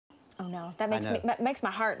Oh no, that makes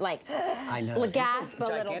my heart like I know. gasp a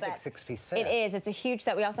little bit. 6-piece set. It is. It's a huge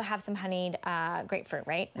set. We also have some honeyed grapefruit,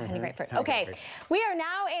 right? Honey grapefruit. Honey Okay, grapefruit. we are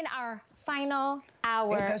now in our final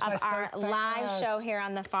hour of our live show here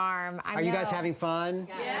on the farm. Are you guys having fun?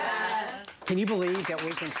 Yes. Can you believe that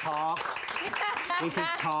we can talk? We can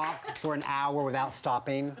talk for an hour without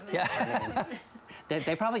stopping? Yeah.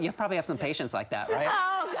 You probably have some patients like that, right?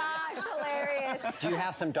 Oh gosh, hilarious. Do you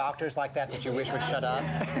have some doctors like that you wish would shut up?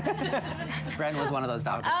 Bren was one of those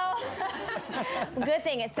doctors. Oh, good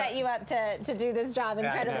thing it set you up to do this job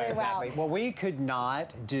incredibly well. Well, we could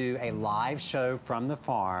not do a live show from the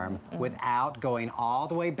farm without going all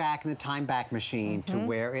the way back in the time back machine to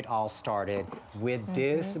where it all started with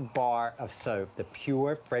this bar of soap, the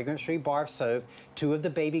pure fragrance-free bar of soap, 2 of the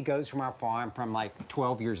baby goats from our farm from like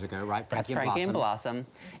 12 years ago, right? That's Frankie and Blossom.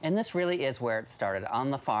 And this really is where it started,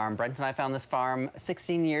 on the farm. Brent and I found this farm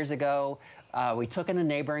 16 years ago. We took in a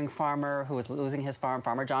neighboring farmer who was losing his farm,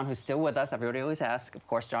 Farmer John, who's still with us. Everybody always asks. Of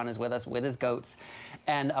course, John is with us with his goats.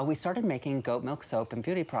 And we started making goat milk soap and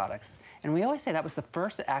beauty products. And we always say that was the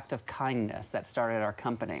first act of kindness that started our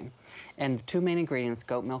company. And 2 main ingredients,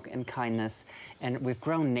 goat milk and kindness. And we've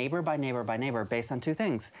grown neighbor by neighbor by neighbor based on 2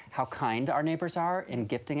 things. How kind our neighbors are in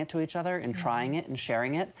gifting it to each other and trying it and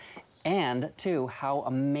sharing it. And 2, how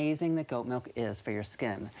amazing the goat milk is for your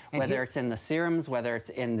skin. Whether it's in the serums, whether it's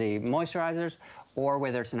in the moisturizers, or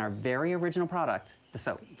whether it's in our very original product, the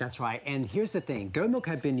soap. That's right. And here's the thing. Goat milk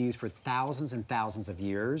had been used for thousands and thousands of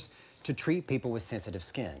years to treat people with sensitive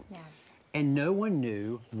skin. Yeah. And no one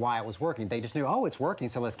knew why it was working. They just knew, oh, it's working,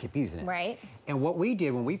 so let's keep using it. Right. And what we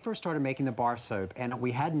did when we first started making the bar soap, and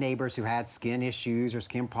we had neighbors who had skin issues or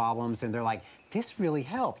skin problems, and they're like, this really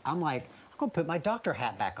helped. I'm like, I'm gonna put my doctor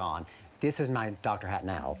hat back on. This is my doctor hat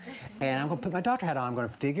now. And I'm gonna put my doctor hat on, I'm gonna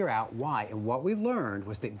figure out why. And what we learned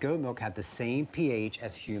was that goat milk had the same pH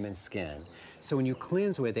as human skin. So when you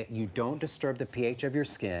cleanse with it, you don't disturb the pH of your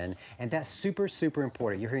skin, and that's super, super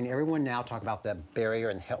important. You're hearing everyone now talk about the barrier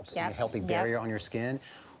and healthy barrier on your skin.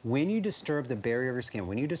 When you disturb the barrier of your skin,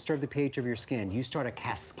 when you disturb the pH of your skin, you start a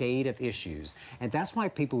cascade of issues. And that's why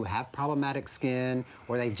people who have problematic skin,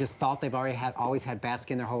 or they just thought they've always had bad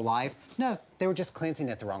skin their whole life, no, they were just cleansing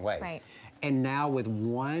it the wrong way. Right. And now with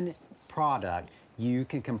one product, you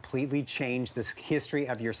can completely change the history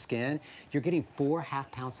of your skin. You're getting 4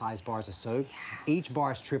 half-pound size bars of soap. Each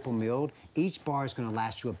bar is triple milled. Each bar is going to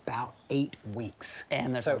last you about 8 weeks.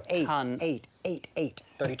 And there's so a ton, 32 a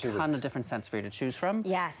ton weeks. of different scents for you to choose from.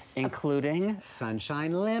 Yes. Including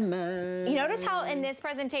Sunshine Lemon. You notice how in this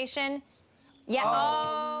presentation,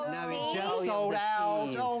 no, it just sold out.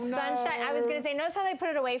 Oh, no. Sunshine. I was going to say, notice how they put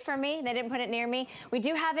it away from me? They didn't put it near me. We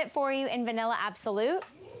do have it for you in Vanilla Absolute,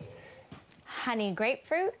 Honey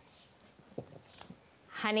Grapefruit,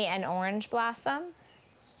 Honey and Orange Blossom.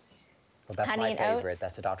 Well, that's honey my and favorite. oats.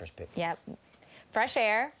 That's the doctor's pick. Yep. Fresh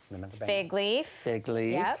Air, Fig Leaf. Fig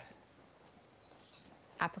Leaf. Yep.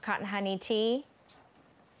 Apricot and Honey Tea,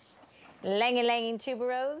 Lang Lang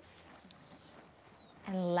Tuberose,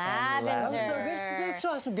 and Lavender.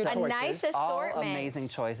 So this some good choices. A nice assortment. All amazing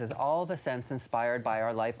choices. All the scents inspired by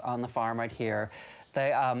our life on the farm right here.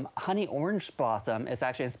 The Honey Orange Blossom is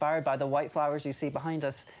actually inspired by the white flowers you see behind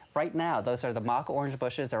us right now. Those are the mock orange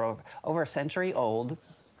bushes. They're over a century old.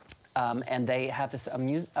 And they have this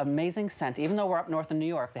amazing scent. Even though we're up north in New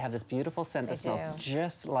York, they have this beautiful scent that smells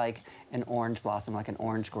just like an orange blossom, like an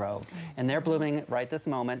orange grove. And they're blooming right this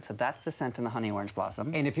moment, so that's the scent in the Honey Orange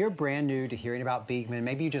Blossom. And if you're brand new to hearing about Beekman,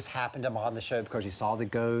 maybe you just happened to on the show because you saw the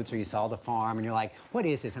goats or you saw the farm and you're like, what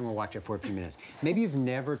is this? I'm gonna watch it for a few minutes. Maybe you've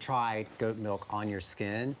never tried goat milk on your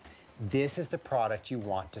skin. This is the product you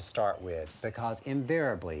want to start with, because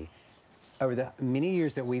invariably, over the many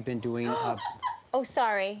years that we've been doing Oh,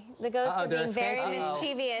 sorry. The goats are being very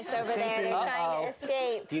mischievous over there. They're trying to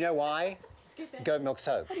escape. Do you know why? Goat milk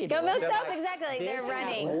soap. Goat milk soap, exactly. They're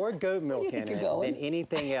running. Has more goat milk in it than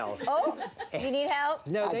anything else. Oh, do you need help?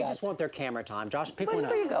 No, they just want their camera time. Josh, pick one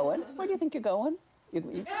up. Where are you going? Where do you think you're going?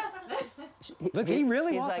 Look, he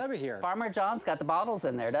really wants like, over here. Farmer John's got the bottles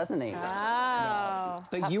in there, doesn't he? Oh.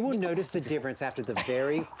 But you will notice the difference after the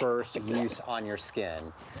very first use on your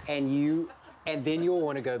skin. And then you'll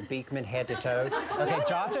want to go Beekman head to toe. Okay,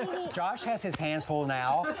 Josh has his hands full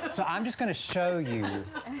now, so I'm just going to show you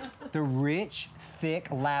the rich, thick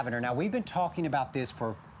lavender. Now, we've been talking about this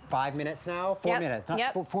for 5 minutes now, 4 minutes,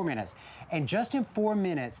 not 4 minutes. And just in 4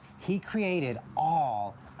 minutes, he created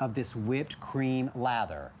all of this whipped cream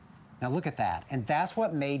lather. Now look at that. And that's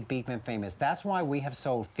what made Beekman famous. That's why we have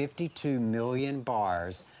sold 52 million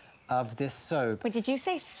bars of this soap. Wait, did you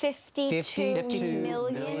say 52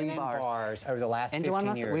 million bars over the last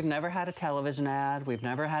 15 years? We've never had a television ad. We've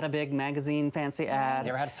never had a big magazine fancy ad.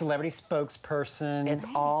 Never had a celebrity spokesperson. It's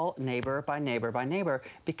all neighbor by neighbor by neighbor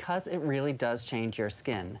because it really does change your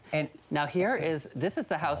skin. And now this is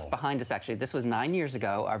the house behind us actually. This was 9 years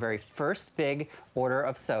ago, our very first big order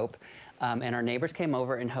of soap. And our neighbors came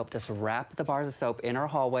over and helped us wrap the bars of soap in our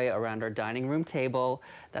hallway around our dining room table.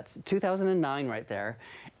 That's 2009 right there.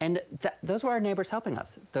 And those were our neighbors helping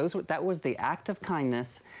us. That was the act of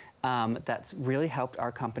kindness that's really helped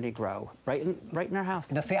our company grow right in our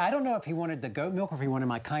house. Now, see, I don't know if he wanted the goat milk or if he wanted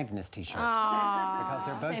my kindness T-shirt. Because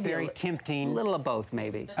they're both very tempting. A little of both,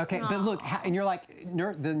 maybe. Okay, but look, and you're like,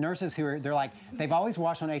 the nurses they're like, they've always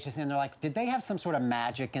watched on HSN, they're like, did they have some sort of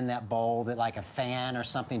magic in that bowl that like a fan or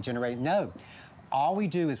something generated? No. All we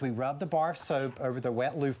do is we rub the bar of soap over the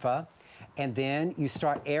wet loofah, and then you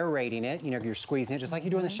start aerating it. You know, you're squeezing it just like you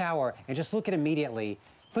do in the shower, and just look at immediately.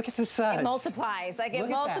 Look at the suds. It multiplies. Like it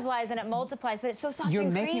multiplies and it multiplies, but it's so soft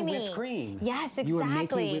and creamy. You're making whipped cream. Yes, exactly. You are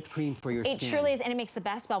making whipped cream for your skin. It truly is, and it makes the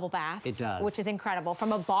best bubble baths. It does. Which is incredible.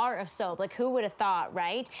 From a bar of soap, like who would have thought,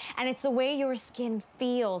 right? And it's the way your skin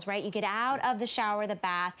feels, right? You get out of the shower, the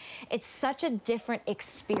bath. It's such a different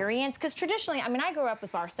experience, because traditionally, I mean, I grew up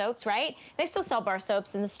with bar soaps, right? They still sell bar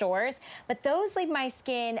soaps in the stores, but those leave my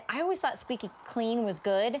skin, I always thought squeaky clean was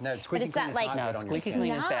good. No, squeaky clean is not good on your skin. Squeaky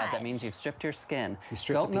clean is bad. That means you've stripped your skin.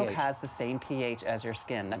 Goat milk has the same pH as your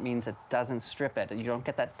skin. That means it doesn't strip it. You don't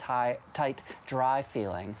get that tight, dry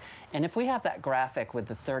feeling. And if we have that graphic with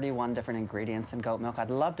the 31 different ingredients in goat milk,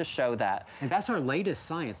 I'd love to show that. And that's our latest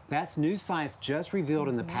science. That's new science just revealed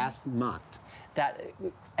in the past month. That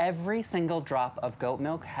every single drop of goat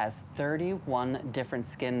milk has 31 different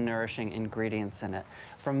skin nourishing ingredients in it,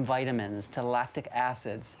 from vitamins to lactic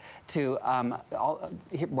acids to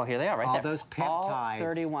here they are right there. All those peptides. All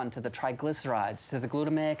 31, to the triglycerides, to the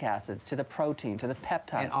glutamic acids, to the protein, to the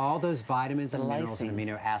peptides. And all those vitamins and minerals and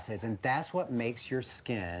amino acids, and that's what makes your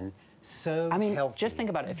skin so healthy. Just think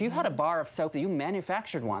about it. If you had a bar of soap that you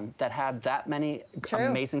manufactured one that had that many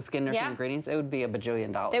amazing skin nourishing ingredients, it would be $1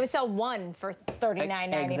 billion. They would sell one for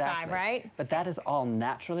 $39.95, right? But that is all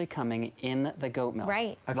naturally coming in the goat milk.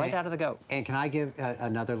 Right. Okay. Right out of the goat. And can I give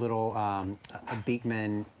another little a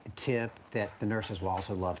Beekman tip that the nurses will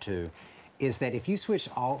also love too? Is that if you switch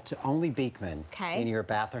to only Beekman in your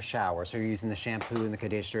bath or shower, so you're using the shampoo and the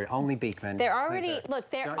conditioner, only Beekman. They're already, look,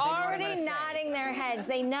 they're already nodding their heads.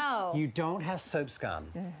 They know. You don't have soap scum.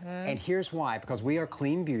 And here's why, because we are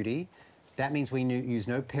clean beauty. That means we use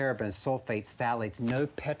no parabens, sulfates, phthalates, no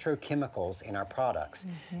petrochemicals in our products.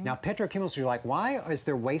 Now, petrochemicals, you're like, why is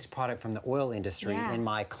there waste product from the oil industry in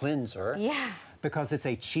my cleanser? Yeah. Because it's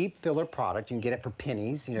a cheap filler product. You can get it for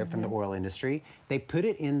pennies, you know, from the oil industry. They put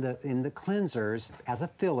it in the cleansers as a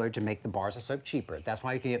filler to make the bars of soap cheaper. That's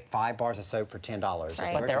why you can get 5 bars of soap for $10.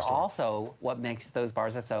 Right. But they're also what makes those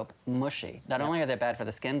bars of soap mushy. Not only are they bad for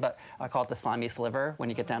the skin, but I call it the slimy sliver when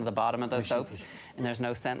you get down to the bottom of those soaps and there's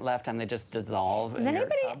no scent left and they just dissolve. Does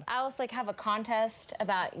anybody else like have a contest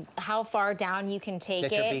about how far down you can take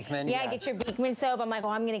Get your Beekman? Yeah, get your Beekman soap. I'm like, oh,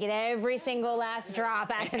 I'm gonna get every single last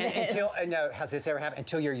drop out of this. Has this ever happened?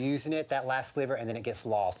 Until you're using it, that last sliver, and then it gets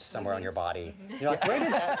lost somewhere on your body. You're like, where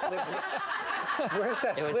did that sliver? Where's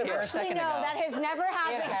that sliver? It was here a second ago. No, that has never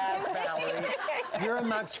happened. It has, Valerie. You're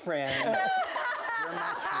amongst friends.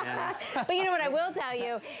 But you know what I will tell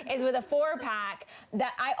you is with a 4-pack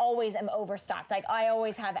that I always am overstocked. Like I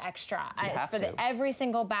always have extra. It's for every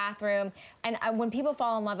single bathroom. And when people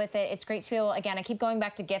fall in love with it, it's great to be able, again, I keep going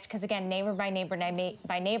back to gift because again, neighbor by neighbor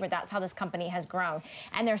by neighbor, that's how this company has grown.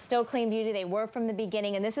 And they're still clean beauty. They were from the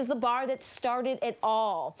beginning. And this is the bar that started it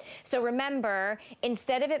all. So remember,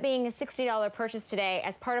 instead of it being a $60 purchase today,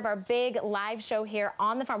 as part of our big live show here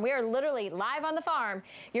on the farm, we are literally live on the farm.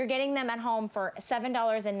 You're getting them at home for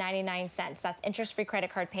 $7.99. That's interest-free credit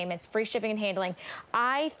card payments, free shipping and handling.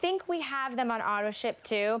 I think we have them on auto ship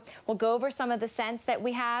too. We'll go over some of the scents that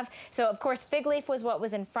we have. So of course, Fig Leaf was what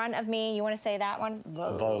was in front of me. You want to say that one?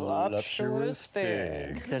 Voluptuous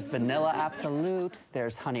Fig. There's Vanilla Absolute.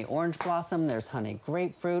 There's Honey Orange Blossom. There's Honey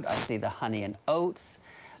Grapefruit. I see the Honey and Oats.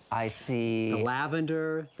 I see the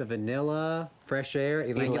lavender, the vanilla, fresh air,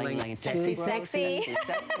 ylang-ylang, sexy.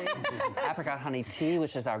 Apricot honey tea,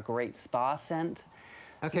 which is our great spa scent.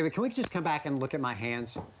 Okay, but can we just come back and look at my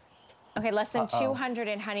hands? Okay, less than 200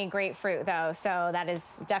 in honey grapefruit though, so that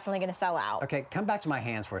is definitely going to sell out. Okay, come back to my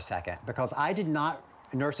hands for a second, because I did not,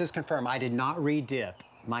 nurses confirm, I did not re-dip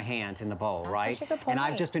my hands in the bowl, right? Such a good point. And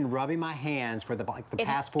I've just been rubbing my hands for the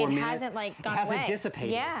past 4 minutes. It hasn't like gone It hasn't away.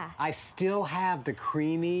 dissipated. Yeah. I still have the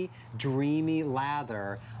creamy, dreamy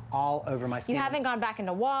lather all over my skin. You haven't gone back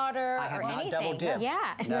into water or anything. Double dipped.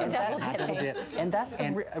 Yeah, No, double dipping. And that's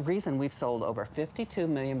the reason we've sold over 52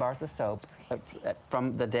 million bars of soap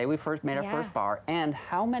from the day we first made our first bar. And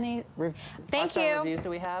how many five-star reviews do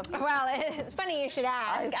we have? Well, it's funny you should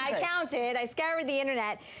ask. I counted. I scoured the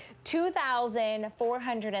internet.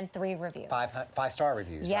 2,403 reviews. Five-star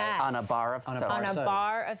reviews, yes. right? On a bar of soap. On a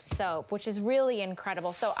bar of soap, which is really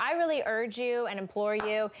incredible. So I really urge you and implore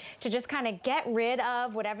you to just kind of get rid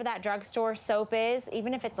of whatever that drugstore soap is,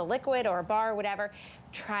 even if it's a liquid or a bar or whatever.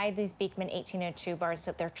 Try these Beekman 1802 bars.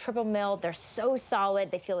 So they're triple milled. They're so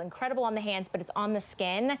solid. They feel incredible on the hands, but it's on the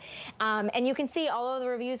skin. And you can see all of the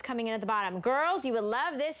reviews coming in at the bottom. Girls, you would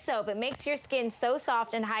love this soap. It makes your skin so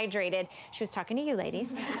soft and hydrated. She was talking to you,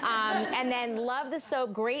 ladies. And then love the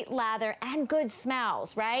soap, great lather, and good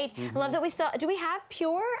smells, right? I love that we still, do we have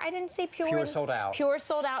Pure? I didn't see Pure. Pure sold out. Pure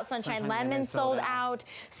sold out. Sunshine Lemon sold out.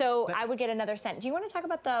 So I would get another scent. Do you want to talk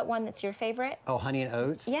about the one that's your favorite? Oh, Honey and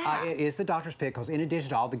Oats? Yeah. It is the doctor's pick because in addition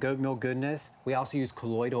to all the goat milk goodness, we also use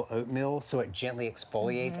colloidal oatmeal, so it gently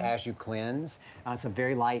exfoliates as you cleanse. It's a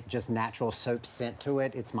very light, just natural soap scent to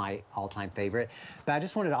it. It's my all-time favorite. But I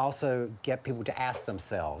just wanted to also get people to ask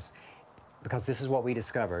themselves, because this is what we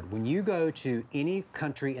discovered. When you go to any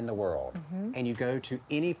country in the world and you go to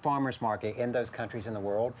any farmer's market in those countries in the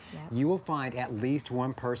world, you will find at least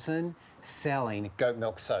one person selling goat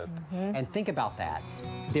milk soap. And think about that.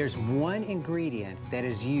 There's one ingredient that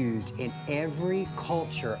is used in every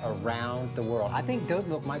culture around the world. I think goat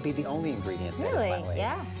milk might be the only ingredient that is that way.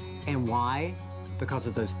 Yeah. And why? Because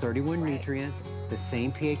of those 31 nutrients, the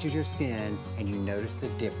same pH as your skin, and you notice the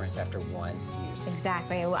difference after one use.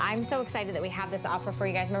 Exactly. Well, I'm so excited that we have this offer for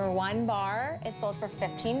you guys. Remember, one bar is sold for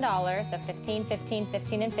 $15, so 15, 15,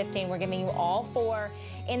 15, and 15. We're giving you all four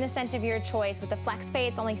in the scent of your choice. With the FlexPay,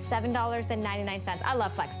 it's only $7.99. I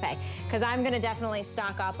love FlexPay because I'm going to definitely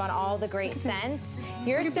stock up on all the great scents.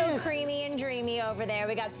 You're so creamy and dreamy over there.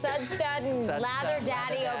 We got Sud Stud and Lather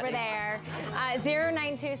Daddy over there.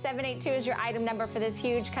 092782 is your item number for this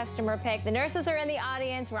huge customer pick. The nurses are in the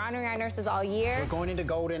audience. We're honoring our nurses all year. We're going into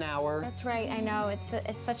golden hour. That's right. I know.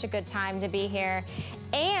 It's such a good time to be here.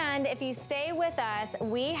 And if you stay with us,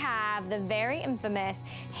 we have the very infamous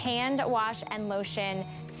hand wash and lotion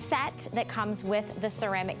set that comes with the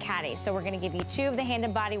ceramic caddy. So we're going to give you 2 of the hand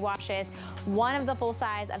and body washes, 1 of the full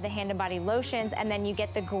size of the hand and body lotions, and then you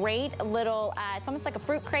get the great little, it's almost like a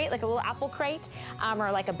fruit crate, like a little apple crate,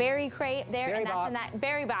 or like a berry crate there, and that's in that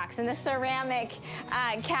berry box, and the ceramic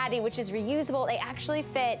caddy, which is reusable. They actually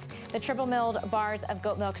fit the triple milled bars of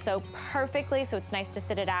goat milk soap perfectly, so it's nice to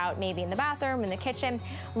sit it out maybe in the bathroom, in the kitchen.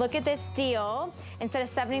 Look at this deal. Instead of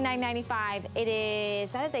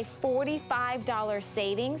 $79.95, that is a $45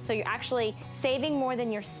 savings. So you're actually saving more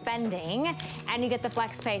than you're spending, and you get the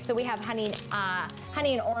FlexPay. So we have honey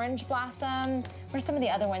and orange blossom. What are some of the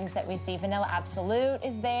other ones that we see? Vanilla Absolute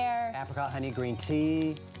is there. Apricot honey green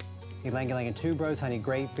tea. Ylang Ylang and tuberose, honey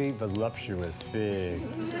grapefruit, voluptuous fig,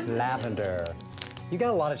 lavender. You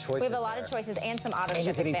got a lot of choices. We have a lot of choices and some auto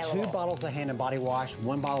ship available. And you're getting 2 bottles of hand and body wash,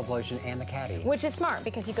 1 bottle of lotion, and the caddy. Which is smart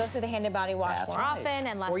because you go through the hand and body wash more often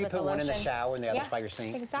and less with the lotion. Or you put one in the shower and the other's by your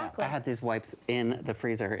sink. Exactly. I had these wipes in the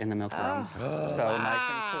freezer in the milk room. So nice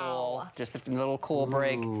and cool. Just a little cool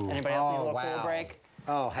break. Anybody else need a little cool break?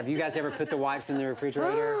 Oh, have you guys ever put the wipes in the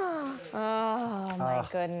refrigerator? Oh, my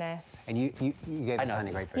goodness. And you gave us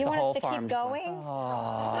honey grapefruit. You want us to keep going?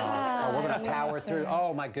 Oh, we're going to power through.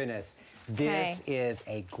 Oh, my goodness. This is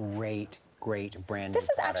a great brand new This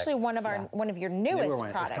is actually one of your newest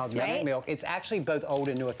products, It's called right? Midnight Milk. It's actually both old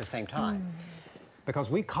and new at the same time. Because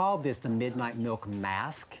we call this the Midnight Milk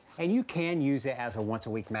Mask. And you can use it as a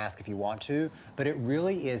once-a-week mask if you want to, but it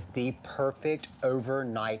really is the perfect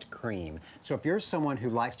overnight cream. So if you're someone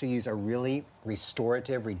who likes to use a really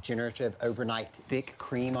restorative, regenerative, overnight thick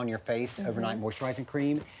cream on your face, overnight moisturizing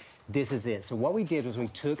cream, this is it. So what we did was we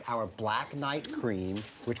took our Black Night cream,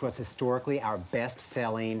 which was historically our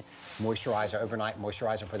best-selling moisturizer, overnight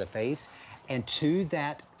moisturizer for the face, and to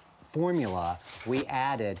that formula, we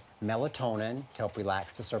added melatonin to help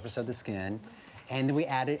relax the surface of the skin, and then we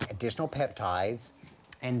added additional peptides,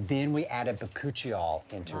 and then we added bakuchiol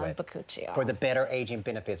into it for the better aging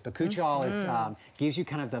benefits. Bakuchiol is, gives you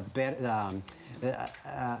kind of the better,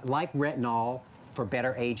 like retinol, for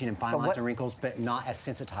better aging and fine lines and wrinkles, but not as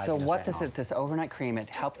sensitizing. So what this overnight cream, it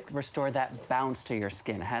helps restore that bounce to your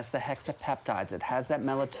skin. It has the hexapeptides. It has that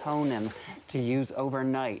melatonin to use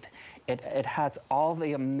overnight. It has all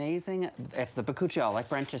the amazing, the bakuchiol, like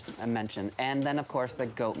Brent just mentioned, and then, of course, the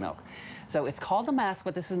goat milk. So it's called a mask,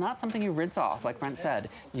 but this is not something you rinse off, like Brent said.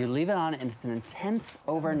 You leave it on, and it's an intense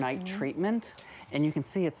overnight treatment, and you can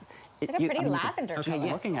see it's like a pretty lavender. Okay,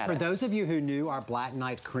 looking at For those of you who knew our Black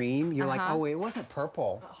Night cream, you're like, oh, it wasn't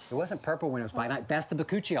purple. It wasn't purple when it was Black Night. That's the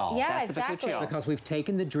bakuchiol. Yeah, That's exactly. the bakuchiol. Because we've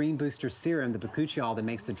taken the Dream Booster Serum, the bakuchiol that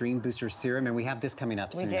makes the Dream Booster Serum, and we have this coming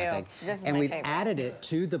up soon, I think. This is and my we've favorite. added it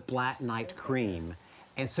to the Black Night cream.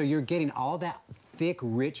 And so you're getting all that thick,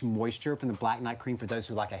 rich moisture from the Black Night cream for those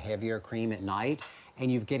who like a heavier cream at night.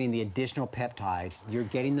 And you're getting the additional peptides. You're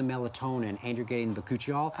getting the melatonin, and you're getting the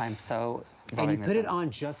bakuchiol. I'm so And you put it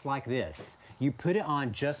on just like this. You put it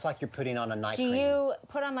on just like you're putting on a night cream. Do you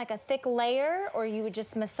put on like a thick layer, or you would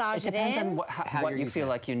just massage it in? It depends on what you feel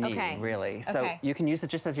like you need, really. So you can use it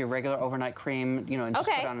just as your regular overnight cream, you know, and just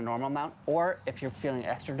put on a normal amount. Or if you're feeling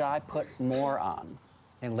extra dry, put more on.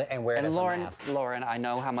 And wear it as a mask. Lauren, I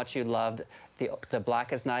know how much you loved the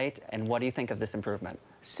Black as Night, and what do you think of this improvement?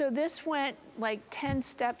 So this went like 10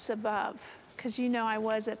 steps above, because you know I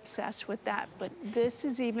was obsessed with that, but this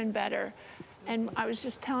is even better. And I was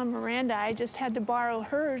just telling Miranda, I just had to borrow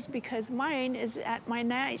hers because mine is at my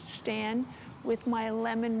nightstand with my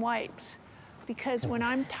lemon wipes. Because when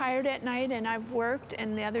I'm tired at night and I've worked,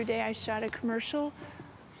 and the other day I shot a commercial,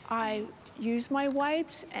 I use my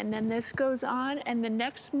wipes, and then this goes on, and the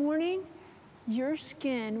next morning, your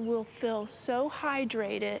skin will feel so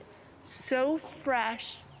hydrated, so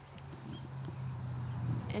fresh,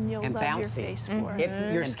 and you'll love your face for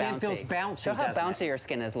it. Your skin feels bouncy. Show how bouncy your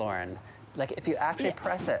skin is, Lauren. Like if you actually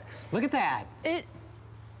press it. Look at that.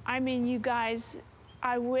 I mean, you guys,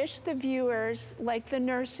 I wish the viewers, like the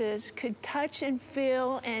nurses, could touch and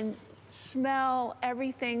feel and smell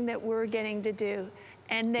everything that we're getting to do,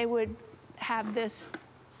 and they would have this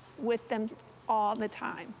with them all the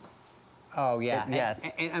time. Oh, yeah. Yes.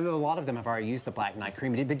 And a lot of them have already used the Black Night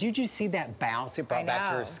cream. But did you see that bounce it brought back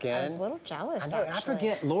to her skin? I was a little jealous, I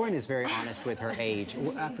forget. Lauren is very honest with her age.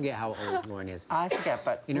 I forget how old Lauren is. I forget,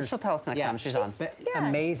 but she'll tell us next time she's on.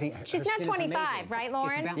 Amazing. She's not 25, right,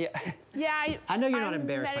 Lauren? Yeah, I know you're not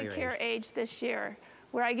embarrassed by your Medicare age. age this year,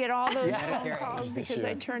 where I get all those phone calls because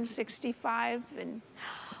I turned 65, and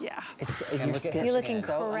yeah. You look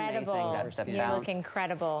incredible. You look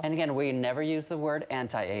incredible. And again, we never use the word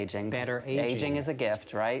anti-aging. Better aging. Aging is a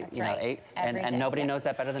gift, right? That's right. And nobody knows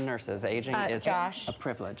that better than nurses. Aging is a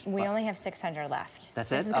privilege. We only have 600 left.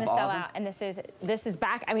 That's it? This is going to sell out, and this is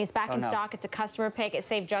back. I mean, it's back in stock. It's a customer pick. It's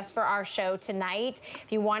saved just for our show tonight.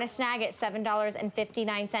 If you want to snag it,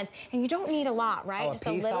 $7.59, and you don't need a lot, right? Just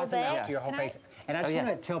a little bit. To your whole face. And I just want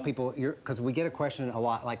to tell people, because we get a question a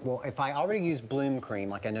lot, like, well, if I already use Bloom Cream,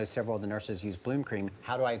 like I know several of the nurses use Bloom Cream,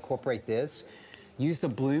 how do I incorporate this? Use the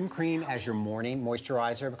Bloom Cream as your morning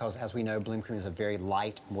moisturizer, because as we know, Bloom Cream is a very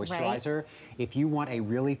light moisturizer. Right. If you want a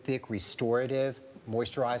really thick restorative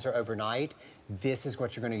moisturizer overnight, this is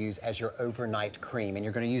what you're going to use as your overnight cream, and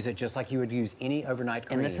you're going to use it just like you would use any overnight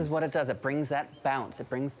cream. And this is what it does. It brings that bounce. It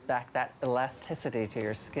brings back that elasticity to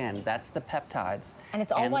your skin. That's the peptides. And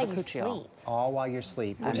it's all while you sleep. All while you're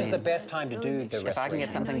asleep, which is the best time to do the restoration. If I can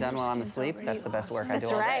get something done while I'm asleep, that's the best work I do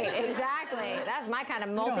all day. That's right, exactly. That's my kind of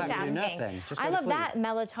multitasking. I love that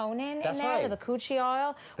melatonin in there, the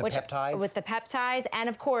bakuchiol, with the peptides, and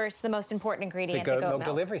of course the most important ingredient, the goat milk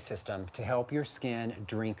delivery system to help your skin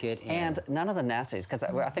drink it in. And none of the nasties, because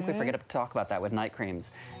I think we forget to talk about that with night creams.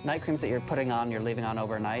 Night creams that you're putting on, you're leaving on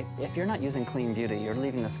overnight. If you're not using Clean Beauty, you're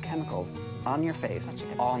leaving those chemicals on your face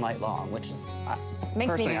all night long, which is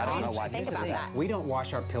personally, I don't know why people do that. We don't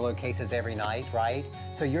wash our pillowcases every night, right?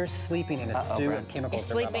 So you're sleeping in a stew of chemicals.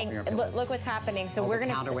 You're sleeping. Look what's happening. So we're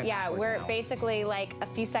gonna, we're basically like a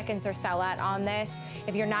few seconds or sell out on this.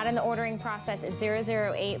 If you're not in the ordering process, it's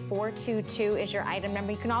 008422 is your item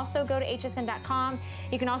number. You can also go to hsn.com.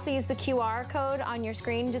 You can also use the QR code on your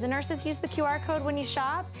screen. Do the nurses use the QR code when you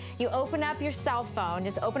shop? You open up your cell phone,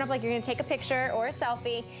 just open up like you're gonna take a picture or a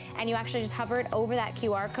selfie, and you actually just hover it over that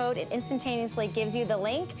QR code. It instantaneously gives you the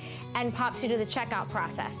link and pops you to the checkout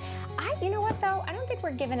process. You know what though? I don't think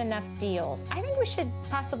we're given enough deals. I think we should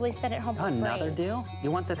possibly send it home for free. Another deal?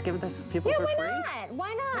 You want this given to people for free?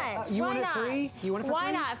 Why not? You want it free? You want it for free?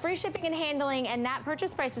 Why not? Free shipping and handling, and that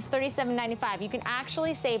purchase price was $37.95. You can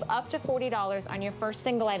actually save up to $40 on your first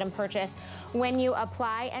single item purchase when you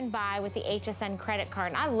apply and buy with the HSN credit card.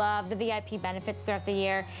 And I love the VIP benefits throughout the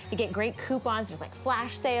year. You get great coupons. There's like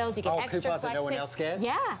flash sales. You get extra coupons that no one else gets?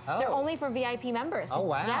 Yeah. They're only for VIP members. Oh,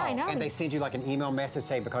 wow. Yeah, I know. And they send you like an email message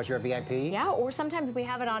saying because you're a VIP? Yeah, or sometimes we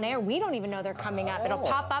have it on air. We don't even know they're coming up. It'll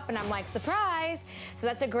pop up and I'm like, surprise. So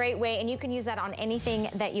that's a great way, and you can use that on anything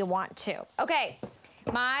that you want to. Okay,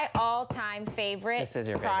 My all-time favorite This is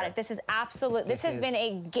your product. favorite. This is absolute. This has been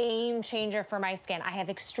a game changer for my skin. I have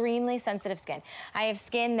extremely sensitive skin. I have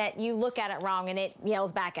skin that you look at it wrong and it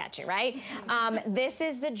yells back at you, right? This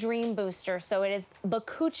is the Dream Booster. So it is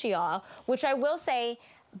bakuchiol, which I will say,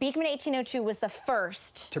 Beekman 1802 was the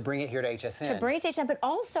first to bring it here to HSN. To bring it to HSN, but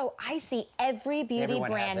also I see every beauty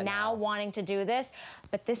brand now wanting to do this,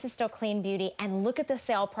 but this is still clean beauty. And look at the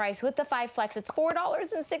sale price with the 5 Flex. It's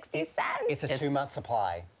 $4.60. It's a 2-month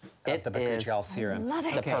supply of the bakuchiol serum. Love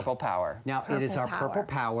it. The Purple Power. Now, it is our Purple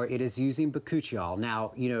Power. It is using bakuchiol.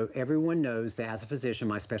 Now, you know, everyone knows that as a physician,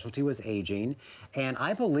 my specialty was aging. And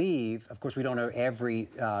I believe, of course, we don't know every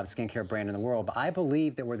skincare brand in the world, but I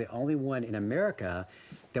believe that we're the only one in America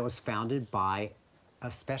that was founded by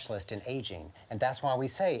a specialist in aging. And that's why we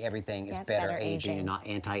say everything is better aging and not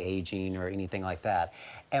anti-aging or anything like that.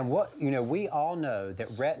 And what, you know, we all know that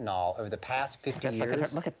retinol over the past 50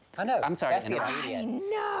 years. Look at, I know. I'm sorry. That's the ingredient. I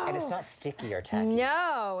know. And it's not sticky or tacky.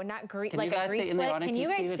 No, not like a grease slip. Can you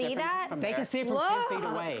guys see that? They can see it from 10 feet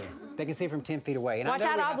away. They can see it from 10 feet away. And watch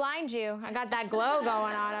out, I'll blind you. I got that glow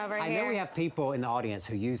going on over here. I know we have people in the audience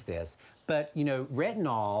who use this. But, you know,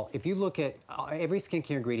 retinol, if you look at every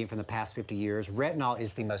skincare ingredient from the past 50 years, retinol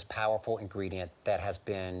is the most powerful ingredient that has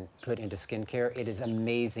been put into skincare. It is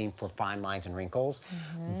amazing for fine lines and wrinkles,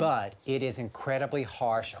 but it is incredibly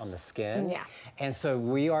harsh on the skin. Yeah. And so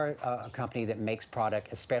we are a company that makes product,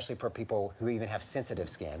 especially for people who even have sensitive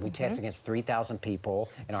skin. We test against 3,000 people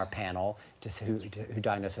in our panel who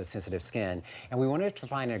diagnose with sensitive skin. And we wanted to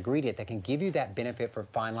find an ingredient that can give you that benefit for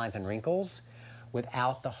fine lines and wrinkles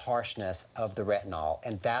without the harshness of the retinol.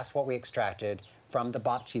 And that's what we extracted from the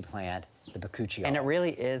bokchi plant, the bakuchiol. And it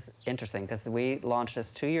really is interesting because we launched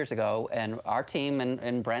this 2 years ago, and our team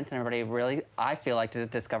and Brent and everybody really, I feel like, to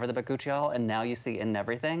discover the bakuchiol, and now you see in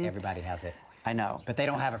everything. Everybody has it. I know. But they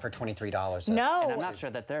don't have it for $23. No. And I'm not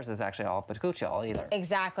sure that theirs is actually all bakuchiol either.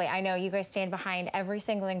 Exactly. I know you guys stand behind every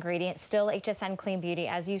single ingredient. Still HSN Clean Beauty,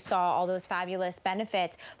 as you saw, all those fabulous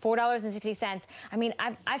benefits. $4.60. I mean,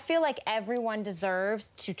 I feel like everyone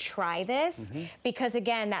deserves to try this because,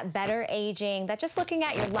 again, that better aging, that just looking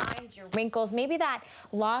at your lines, your wrinkles, maybe that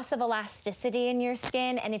loss of elasticity in your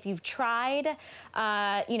skin. And if you've tried,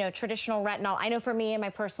 you know, traditional retinol, I know for me, in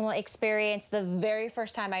my personal experience, the very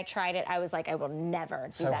first time I tried it, I was like, I will never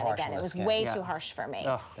do that again. It was way too harsh for me.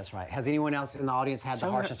 Oh, that's right. Has anyone else in the audience had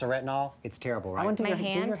the harshness of retinol? It's terrible, right? I want to do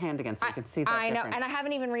your hand again so you can see that I know, difference. and I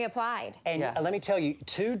haven't even reapplied. And let me tell you,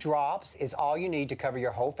 2 drops is all you need to cover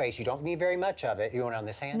your whole face. You don't need very much of it. You want it on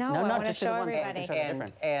this hand? No, I want to show everybody.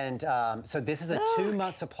 So this is a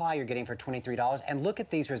 2-month supply you're getting for $23. And look at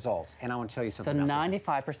these results. And I want to tell you something. So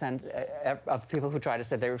 95% of people who try to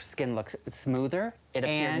say their skin looks smoother, it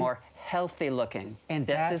appeared more healthy looking. And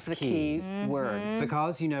this is the key word.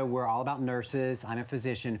 Because, you know, we're all about nurses. I'm a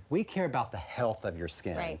physician. We care about the health of your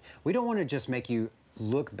skin. Right. We don't want to just make you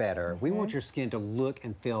look better. We want your skin to look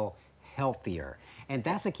and feel healthier. And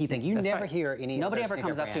that's a key thing. You never hear any Nobody ever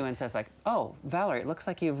comes up to you and says like, oh, Valerie, it looks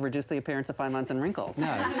like you've reduced the appearance of fine lines and wrinkles. No.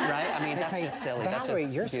 Right? I mean, that's just silly. Valerie,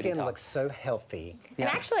 your skin looks so healthy. And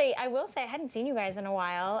actually, I will say, I hadn't seen you guys in a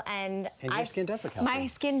while, and your skin does look healthy. My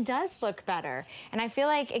skin does look better. And I feel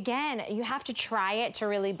like, again, you have to try it to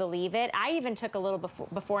really believe it. I even took a little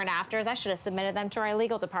before and afters. I should have submitted them to our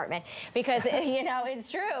legal department because, you know, it's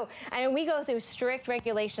true. I mean, we go through strict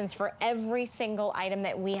regulations for every single item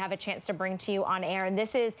that we have a chance to bring to you on air. And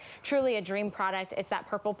this is truly a dream product. It's that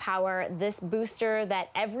Purple Power, this booster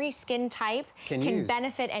that every skin type can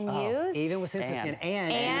benefit and use. Even with sensitive skin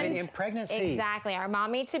and even in pregnancy. Exactly. Our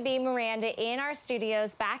mommy-to-be Miranda in our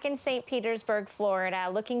studios back in St. Petersburg, Florida,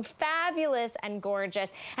 looking fabulous and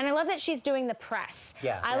gorgeous. And I love that she's doing the press.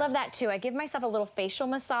 I love that too. I give myself a little facial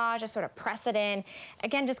massage. I sort of press it in.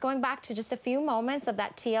 Again, just going back to just a few moments of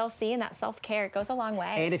that TLC and that self-care, it goes a long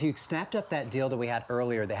way. And if you snapped up that deal that we had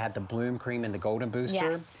earlier that had the Bloom Cream and the Golden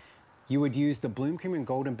Booster, you would use the Bloom Cream and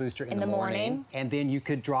Golden Booster in the morning, and then you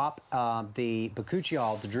could drop the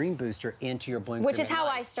bakuchiol, the Dream Booster, into your Bloom Cream. Which is how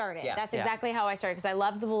I started. That's exactly how I started, because I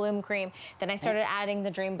love the Bloom Cream. Then I started adding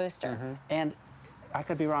the Dream Booster. And I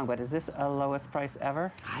could be wrong, but is this a lowest price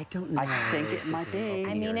ever? I don't know. I think it might be.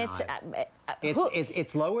 I mean,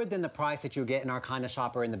 it's lower than the price that you'll get in our kind of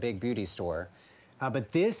shop or in the big beauty store.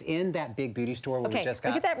 But this in that big beauty store where we just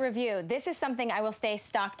got. Look at that review. This is something I will stay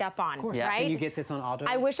stocked up on, right? Can you get this on auto?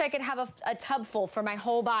 I wish I could have a tub full for my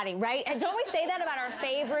whole body, right? And don't we say that about our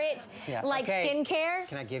favorite, like, skincare?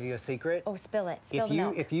 Can I give you a secret? Oh, spill it. Spill the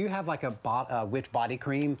milk. If you have like a whipped body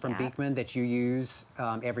cream from Beekman that you use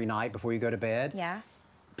every night before you go to bed,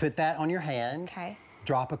 put that on your hand.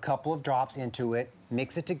 drop a couple of drops into it,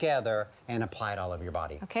 mix it together, and apply it all over your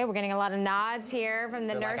body. Okay, we're getting a lot of nods here from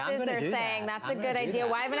the nurses. They're saying that's a good idea.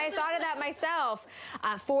 Why haven't I thought of that myself?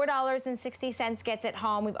 $4.60 gets it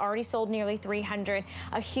home. We've already sold nearly 300.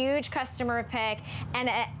 A huge customer pick. And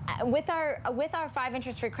with our 5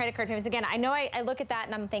 interest-free credit card payments, again, I know I look at that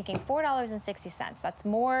and I'm thinking $4.60. That's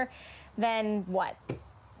more than what?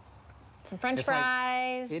 Some French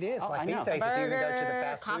fries. It is. Like these days, if you even go to the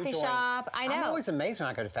fast food shop. I know. I'm always amazed when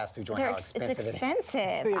I go to fast food joint how expensive it is. It's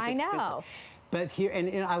expensive. I know. But here,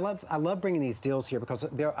 and I love bringing these deals here because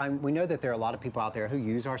we know that there are a lot of people out there who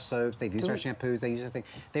use our soaps, they've used our shampoos, they use everything.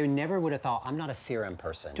 They never would have thought, I'm not a serum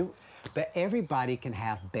person. But everybody can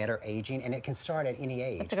have better aging, and it can start at any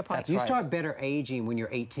age. That's a good point. You start better aging when you're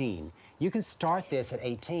 18. You can start this at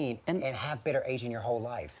 18 and have better aging your whole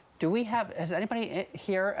life. Do we have, has anybody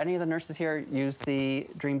here, any of the nurses here, used the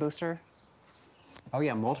Dream Booster? Oh,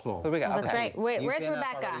 yeah, multiple. What do we got? That's right. Wait, where's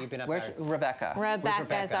Rebecca? Where's Rebecca?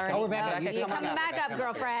 Rebecca's already. Oh, Rebecca, you're coming back up,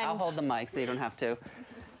 girlfriend. I'll hold the mic so you don't have to.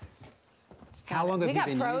 How long have you been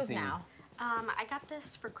using? We got pros now. I got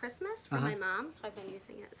this for Christmas for my mom, so I've been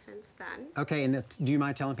using it since then. Okay, and do you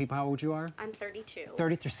mind telling people how old you are? I'm 32.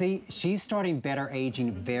 33. See, she's starting better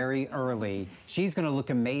aging very early. She's going to look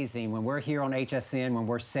amazing when we're here on HSN, when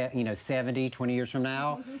we're 70, 20 years from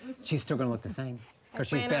now. She's still going to look the same because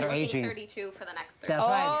she's better aging. 32 for the next 30. That's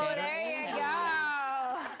right. Oh, there you go.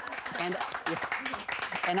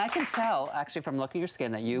 And I can tell, actually, from looking at your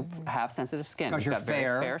skin that you have sensitive skin. Because you're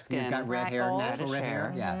fair. Very fair skin. You've got red hair, natural red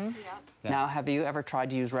hair. Yeah. Now, have you ever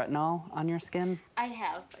tried to use retinol on your skin? I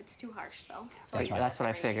have. It's too harsh, though. So That's what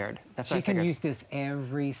I figured. She can use this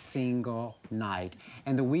every single night.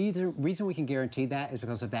 And the reason we can guarantee that is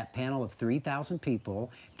because of that panel of 3,000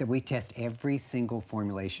 people that we test every single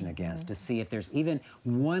formulation against to see if there's even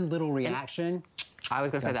one little reaction. I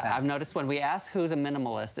was going to say that. I've noticed when we ask who's a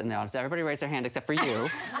minimalist in the audience, everybody raised their hand except for you.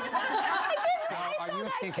 Are you a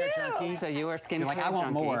skincare junkie? So you are a skincare junkie. Like, I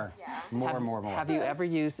want more. Yeah. More. Have you ever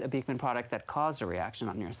used a Beekman product that caused a reaction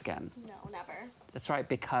on your skin? No, never. That's right,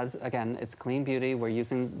 because, again, it's clean beauty. We're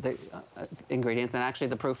using the ingredients, and actually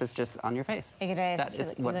the proof is just on your face. It is. That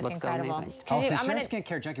is what looks so amazing. Oh, since you're a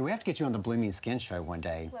skincare junkie, we have to get you on the Blooming Skin Show one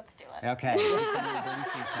day. Let's do it. Okay.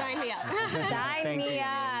 Sign me up. Sign me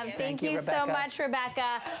up. Thank you so much,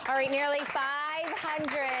 Rebecca. All right, nearly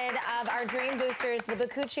 500 of our Dream Boosters, the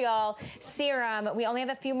Bakuchiol Serum. We only have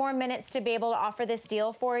a few more minutes to be able to offer this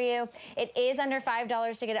deal for you. It is under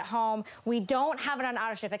 $5 to get it home. We don't have it on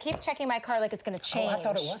auto ship. I keep checking my card like it's going to change. Oh, I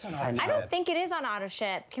thought it was on auto ship. I don't think it is on auto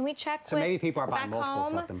ship. Can we check? So maybe people are buying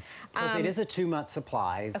multiples of them. Because it is a 2-month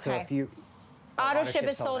supply. So if you auto ship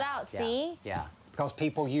is sold out. See? Yeah. Because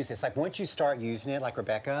people use this. Like once you start using it, like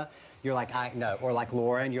Rebecca, you're like, I know, or like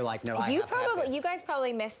Lauren, you're like, no, I have to have this. You guys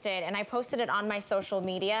probably missed it, and I posted it on my social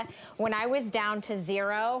media. When I was down to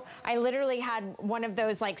 0, I literally had one of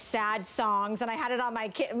those like sad songs, and I had it on my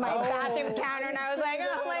bathroom counter, and I was like,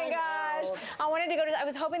 oh my gosh. I wanted to go to, I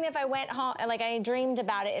was hoping that if I went home, like I dreamed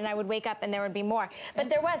about it, and I would wake up and there would be more, but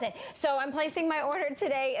there wasn't. So I'm placing my order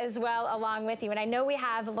today as well, along with you. And I know we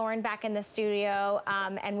have Lauren back in the studio,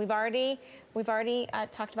 and we've already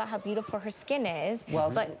talked about how beautiful her skin is.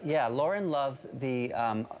 Well, yeah, Lauren loves the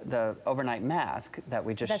overnight mask that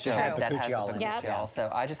we just showed. That has the Bakuchiol.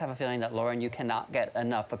 So I just have a feeling that, Lauren, you cannot get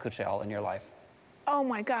enough Bakuchiol in your life. Oh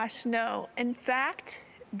my gosh, no. In fact,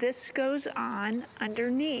 this goes on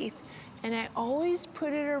underneath, and I always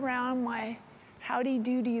put it around my howdy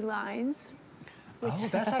doody lines,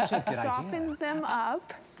 which that's actually a good softens them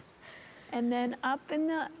up, and then up in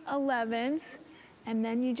the 11s. And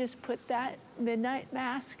then you just put that midnight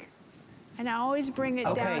mask, and I always bring it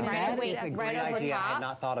down that is a great idea I had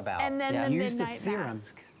not thought about. And then the midnight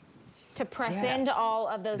mask. To press into all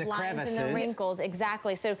of those lines and the wrinkles.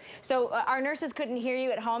 Exactly. So our nurses couldn't hear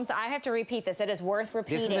you at home, so I have to repeat this. It is worth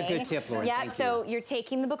repeating. This is a good tip, Lauren. Yeah, so you're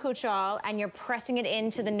taking the Bakuchiol and you're pressing it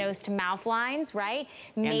into the nose to mouth lines, right?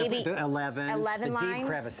 Maybe and the 11 lines, deep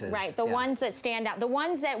crevices. Right, the ones that stand out. The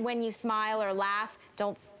ones that when you smile or laugh,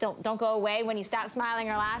 don't go away when you stop smiling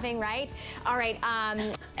or laughing, right? All right,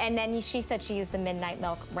 and then she said she used the midnight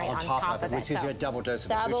milk right on top of it. Which is your double dose of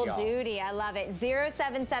Double Bakuchiol. duty, I love it.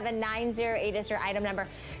 077908 is your item number.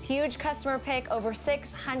 Huge customer pick, over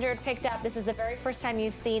 600 picked up. This is the very first time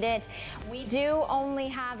you've seen it. We do only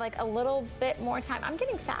have like a little bit more time. I'm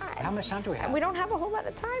getting sad. How much time do we have? We don't have a whole lot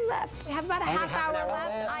of time left. We have about a half hour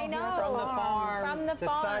left. I know. From the farm. From the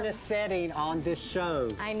farm. The sun is setting on this show.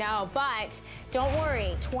 I know, but don't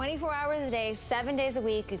worry. 24 hours a day, 7 days a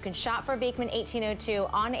week. You can shop for Beekman 1802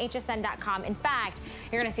 on hsn.com. In fact,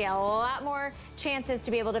 you're going to see a lot more chances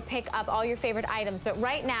to be able to pick up all your favorite items. But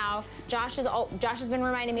right now, Josh has been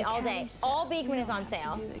reminding me all day. All Beekman is on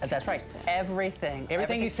sale. That's right.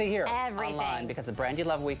 Everything you see here. Everything. Online, because the Brand You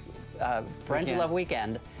Love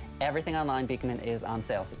Weekend, everything online Beekman is on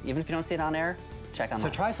sale. So even if you don't see it on air, check online.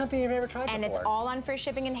 So try something you've never tried before. And it's all on free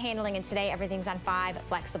shipping and handling, and today everything's on 5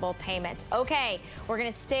 flexible payments. Okay, we're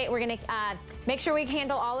gonna make sure we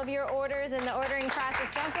handle all of your orders in the ordering process.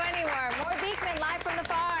 Don't go anywhere. More Beekman live from the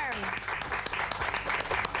farm.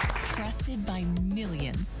 Trusted by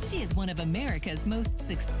millions, she is one of America's most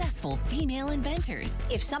successful female inventors.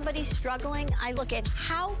 If somebody's struggling, I look at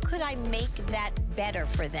how could I make that better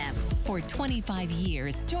for them. For 25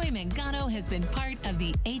 years, Joy Mangano has been part of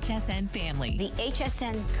the HSN family. The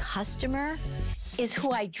HSN customer is who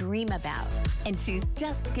I dream about. And she's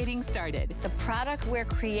just getting started. The product we're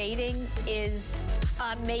creating is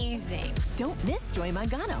amazing. Don't miss Joy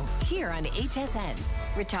Mangano here on HSN.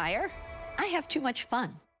 Retire? I have too much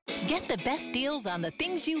fun. Get the best deals on the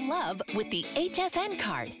things you love with the HSN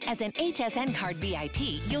card. As an HSN card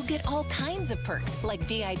VIP, you'll get all kinds of perks, like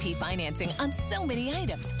VIP financing on so many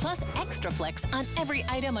items, plus extra flex on every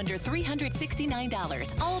item under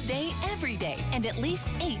 $369 all day, every day, and at least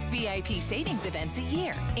 8 VIP savings events a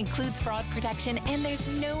year. Includes fraud protection, and there's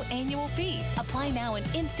no annual fee. Apply now and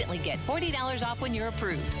instantly get $40 off when you're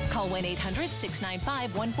approved. Call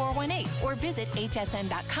 1-800-695-1418 or visit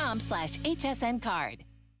hsn.com/HSN card.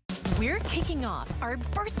 We're kicking off our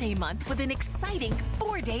birthday month with an exciting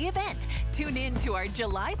 4-day event. Tune in to our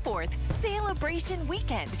July 4th celebration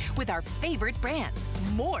weekend with our favorite brands.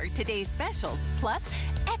 More today's specials, plus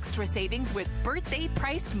extra savings with birthday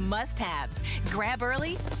priced must-haves. Grab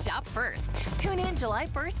early, shop first. Tune in July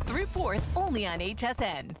 1st through 4th only on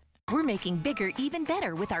HSN. We're making bigger even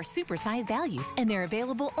better with our supersize values, and they're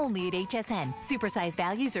available only at HSN. Supersize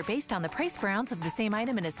values are based on the price per ounce of the same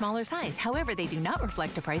item in a smaller size. However, they do not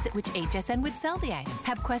reflect a price at which HSN would sell the item.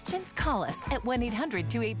 Have questions? Call us at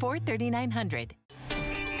 1-800-284-3900.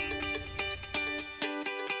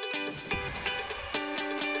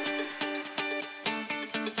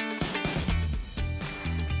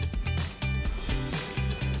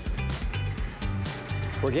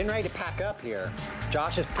 We're getting ready to pack up here.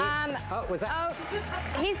 Josh is putting,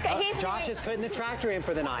 Josh is putting the tractor in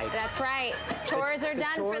for the night. That's right. Chores are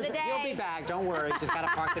done for the day. He'll be back, don't worry. Just gotta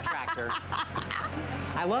park the tractor.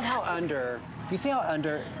 I love how you see how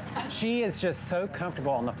she is just so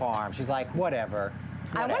comfortable on the farm. She's like, whatever.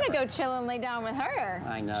 I want to go chill and lay down with her.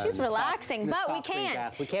 I know. She's relaxing, but we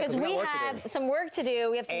can't. Because we have some work to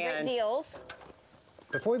do. We have some great deals.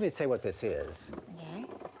 Before we even say what this is,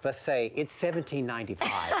 let's say it's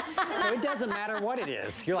 $17.95. So it doesn't matter what it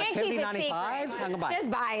is. You're like $17.95? I'm gonna buy it.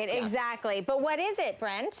 Just buy it, exactly. But what is it,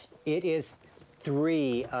 Brent? It is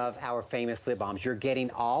 3 of our famous lip balms. You're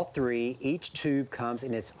getting all 3. Each tube comes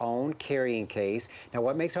in its own carrying case. Now,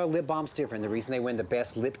 what makes our lip balms different, the reason they win the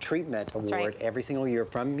Best Lip Treatment Award every single year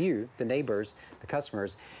from you, the neighbors, the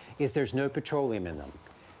customers, is there's no petroleum in them.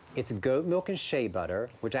 It's goat milk and shea butter,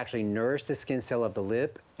 which actually nourish the skin cell of the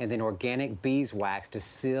lip, and then organic beeswax to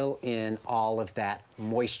seal in all of that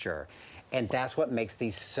moisture. And that's what makes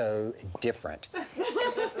these so different.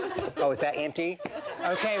 Oh, is that empty?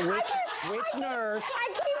 Okay, which nurse? I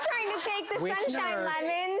keep trying to take the Sunshine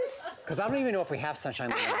Lemons. Because I don't even know if we have Sunshine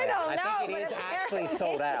Lemons. I don't know. I think it is actually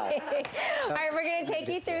sold out. All right, we're gonna take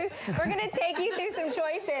you through. We're gonna take you through some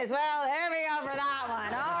choices. Well, there we go for that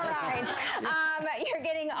one. All right. You're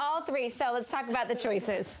getting all 3. So let's talk about the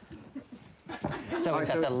choices. So we've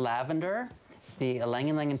got the lavender, the ylang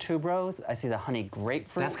ylang and tuberose. I see the honey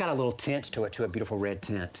grapefruit. That's got a little tint to it, a beautiful red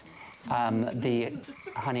tint. The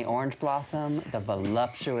honey orange blossom, the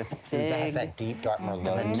voluptuous fig. That has that deep dark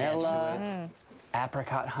merlot vanilla,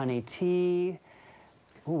 apricot honey tea.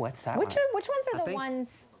 Ooh, what's that one? Which ones are the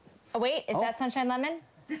ones? Oh wait, is that Sunshine Lemon?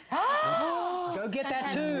 Go get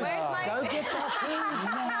that too. Where's my? Go get that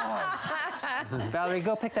too. Valerie,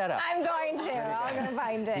 go pick that up. I'm going to. I'm going to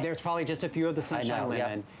find it. There's probably just a few of the Sunshine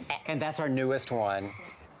Lemon, and that's our newest one.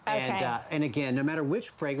 Okay. And again, no matter which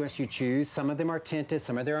fragrance you choose, some of them are tinted,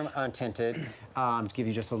 some of them are untinted, to give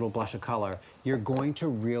you just a little blush of color. You're going to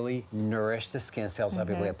really nourish the skin cells of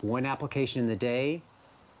your lip. One application in the day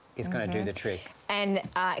is going to do the trick. And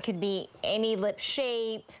it could be any lip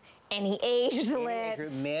shape, any age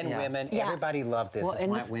lips. Men, women, everybody loved this. Well, That's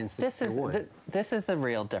why it wins the award. This is the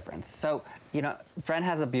real difference. So, you know, Brent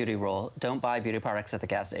has a beauty rule. Don't buy beauty products at the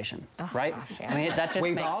gas station, right? Gosh, yeah. I mean, that just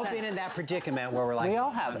We've makes all sense. been in that predicament where we're like, we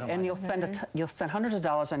all have, and you'll spend hundreds of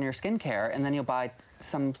dollars on your skincare, and then you'll buy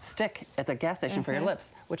some stick at the gas station for your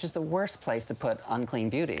lips, which is the worst place to put unclean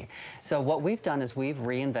beauty. So what we've done is we've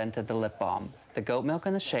reinvented the lip balm. The goat milk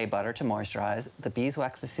and the shea butter to moisturize, the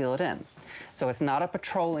beeswax to seal it in. So it's not a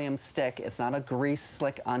petroleum stick, it's not a grease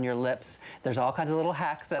slick on your lips. There's all kinds of little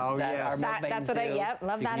hacks that, our milkmaids That's what do.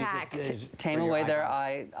 love that hack. Tame away their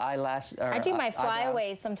eyelash. I do my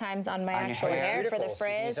flyaways sometimes on my actual hair for the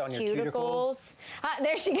frizz, cuticles.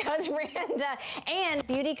 There she goes, Miranda. And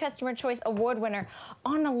Beauty Customer Choice Award winner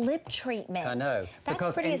on a lip treatment. I know.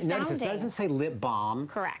 That's pretty astounding. Notice it doesn't say lip balm.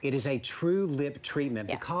 Correct. It is a true lip treatment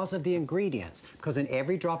because of the ingredients. Because in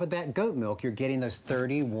every drop of that goat milk, you're getting those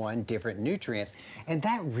 31 different nutrients. And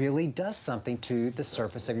that really does something to the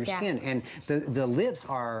surface of your skin. And the lips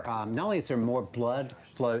are, not only is there more blood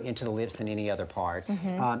flow into the lips than any other part,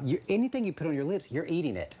 anything you put on your lips, you're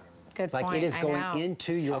eating it. Good point. Like it is going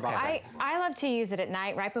into your body. I love to use it at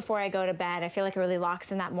night, right before I go to bed. I feel like it really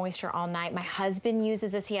locks in that moisture all night. My husband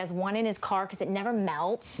uses this. He has one in his car because it never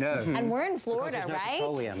melts. No. And we're in Florida, no right?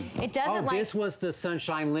 Petroleum. It doesn't like... this was the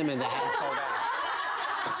sunshine lemon that hadn't sold out.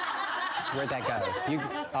 Where'd that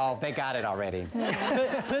go? Oh, they got it already.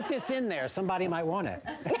 Put this in there. Somebody might want it.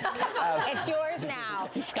 It's yours now.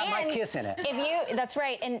 It's got my kiss in it. That's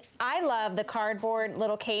right. And I love the cardboard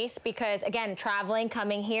little case because, again, traveling,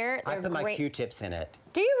 coming here, I put my Q-tips in it.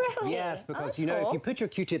 Do you really? Yes, because you know, if you put your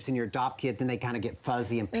Q-tips in your Dopp kit, then they kind of get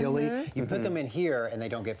fuzzy and pilly. You put them in here, and they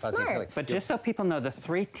don't get fuzzy and pilly. But just so people know, the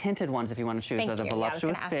 3 tinted ones, if you want to choose, are the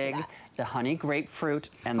voluptuous fig, the honey grapefruit,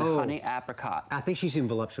 and the honey apricot. I think she's in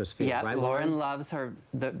voluptuous fig, right, Lauren loves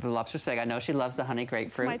the voluptuous fig. I know she loves the honey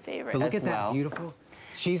grapefruit. It's my favorite. But look at that, beautiful.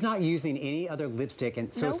 She's not using any other lipstick,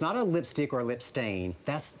 and so it's not a lipstick or a lip stain.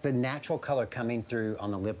 That's the natural color coming through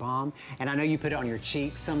on the lip balm. And I know you put it on your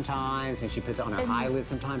cheeks sometimes, and she puts it on her eyelid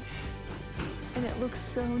sometimes. And it looks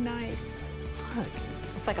so nice. Look.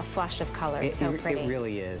 It's like a flush of color. It's so pretty. It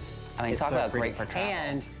really is. I mean, talk about great for travel.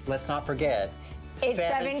 And let's not forget, it's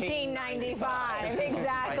 $17.95.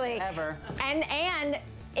 Exactly. Ever. And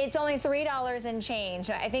it's only $3 and change.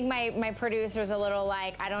 I think my producer's a little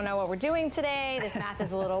like, I don't know what we're doing today. This math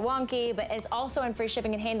is a little wonky, but it's also in free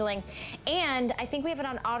shipping and handling. And I think we have it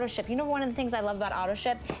on auto ship. You know, one of the things I love about auto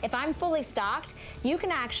ship, if I'm fully stocked, you can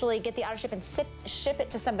actually get the auto ship and ship it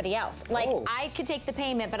to somebody else. Like I could take the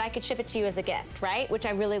payment, but I could ship it to you as a gift, right? Which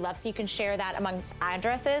I really love. So you can share that amongst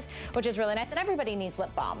addresses, which is really nice. And everybody needs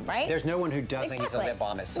lip balm, right? There's no one who doesn't use a lip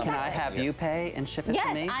balm at some point. Can I have you pay and ship it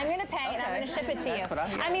to me? Yes, I'm going to pay and I'm going to ship it to you.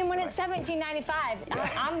 I mean, when it's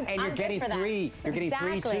 $17.95, and you're getting three. You're getting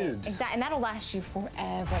 3 tubes. Exactly, and that'll last you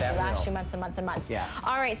forever. It'll last you months and months and months. Yeah.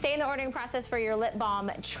 All right, stay in the ordering process for your lip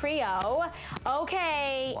balm trio.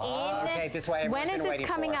 Okay. Okay, this way. When is this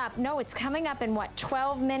coming up? No, it's coming up in what?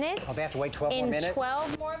 12 minutes. Oh, they have to wait 12 more minutes. In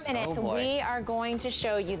 12 more minutes, we are going to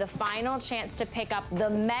show you the final chance to pick up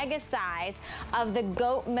the mega size of the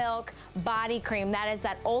goat milk body cream. That is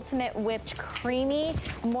that ultimate whipped creamy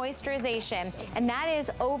moisturization, and that is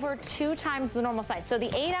over 2 times the normal size. So the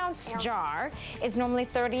 8-ounce jar is normally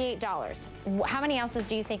 $38. How many ounces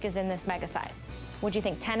do you think is in this mega size? Would you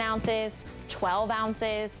think 10 ounces, 12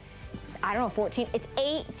 ounces? I don't know, 14. It's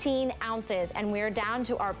 18 ounces, and we're down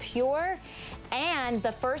to our pure and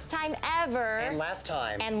the first time ever. And last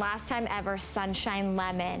time ever, Sunshine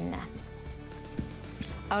Lemon.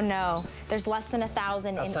 Oh no, there's less than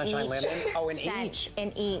 1,000 in Sunshine each. Lemon? Oh, in each?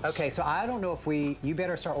 In each. Okay, so I don't know if you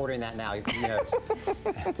better start ordering that now, you know,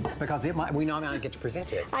 because we know I'm not get to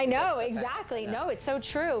present it. I know, exactly. No, it's so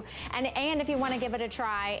true. And if you want to give it a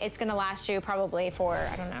try, it's going to last you probably for,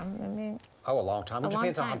 I don't know, maybe... Oh, a long time. It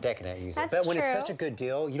depends on how decadent you use it. But when it's such a good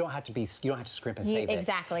deal, you don't have to scrimp and save it.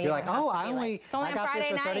 Exactly. You're like, oh, it's only I got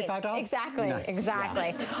Friday this for $35. Exactly. Nice.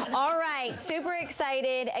 Exactly. Yeah. All right. Super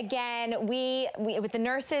excited. Again, we with the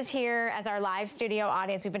nurses here as our live studio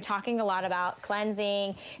audience, we've been talking a lot about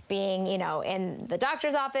cleansing, being, you know, in the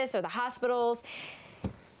doctor's office or the hospitals.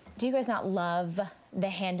 Do you guys not love the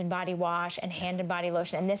hand and body wash and hand and body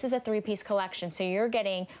lotion? And this is a 3-piece collection. So you're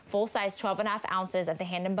getting full-size 12.5 ounces of the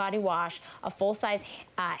hand and body wash, a full-size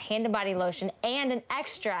hand and body lotion, and an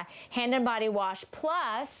extra hand and body wash,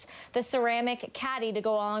 plus the ceramic caddy to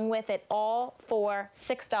go along with it, all for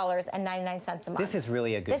 $6.99 a month. This is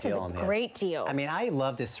really a good deal on this. This is a great deal. I mean, I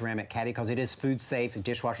love this ceramic caddy because it is food safe and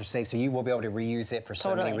dishwasher safe, so you will be able to reuse it for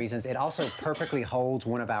so many reasons. It also perfectly holds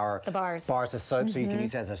one of our bars of soap, so you can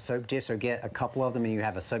use it as a soap dish or get a couple of them bathroom and you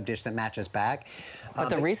have a soap dish that matches back. But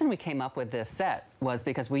the reason we came up with this set was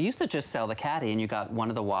because we used to just sell the caddy, and you got one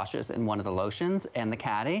of the washes and one of the lotions and the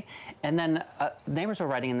caddy. And then neighbors were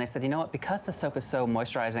writing, and they said, you know what, because the soap is so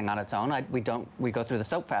moisturizing on its own, we go through the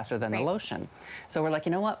soap faster than the lotion. So we're like,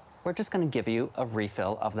 you know what? We're just going to give you a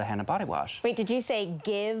refill of the hand and body wash. Wait, did you say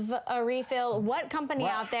give a refill? What company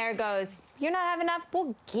out there goes, you're not having enough,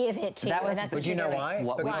 we'll give it to you? But you know why?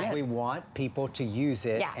 Because we want people to use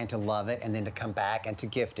it and to love it and then to come back and to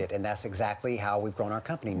gift it. And that's exactly how we've grown our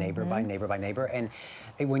company, neighbor by neighbor by neighbor. And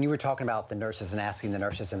when you were talking about the nurses and asking the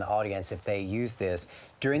nurses in the audience if they use this,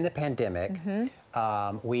 during the pandemic,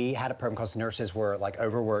 we had a program because nurses were like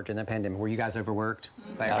overworked in the pandemic. Were you guys overworked?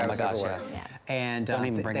 Oh my gosh, yes. Yeah. And don't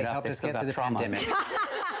even bring they it up. helped us get through the pandemic.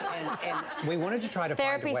 And we wanted to try to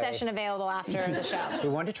find a way. Therapy session available after the show. We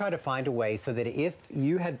wanted to try to find a way so that if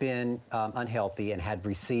you had been unhealthy and had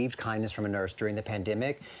received kindness from a nurse during the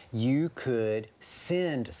pandemic, you could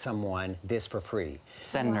send someone this for free.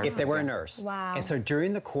 Send nurses. If they were a nurse. Wow. And so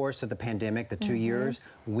during the course of the pandemic, the 2 years,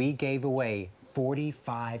 we gave away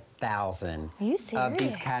 45,000 of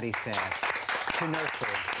these caddy sets to nurses.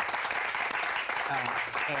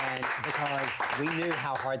 And because we knew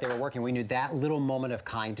how hard they were working, we knew that little moment of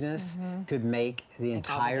kindness could make the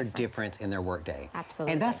entire difference in their workday.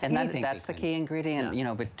 Absolutely. And that's the key ingredient, you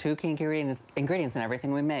know, but two key ingredients in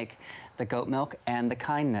everything we make, the goat milk and the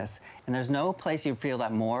kindness. And there's no place you feel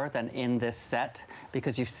that more than in this set,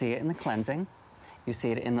 because you see it in the cleansing. You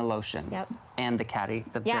see it in the lotion and the caddy,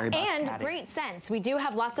 the very best caddy. Great scents. We do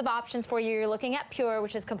have lots of options for you. You're looking at Pure,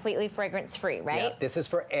 which is completely fragrance-free, right? Yeah, this is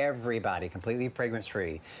for everybody, completely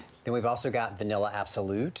fragrance-free. Then we've also got Vanilla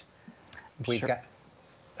Absolute. We've got,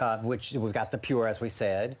 we've got the Pure, as we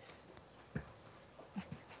said.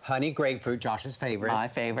 Honey Grapefruit, Josh's favorite. My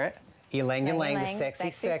favorite. Ylang Ylang, the sexy.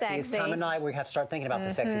 It's time of night we have to start thinking about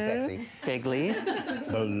the sexy. Fig leaf.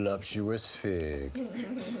 Voluptuous fig.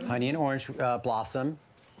 Honey and orange blossom.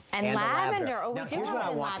 And lavender. Oh, now, here's what I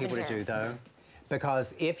want people to do, though.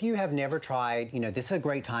 Because if you have never tried, you know, this is a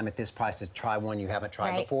great time at this price to try one you haven't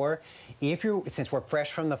tried before. Since we're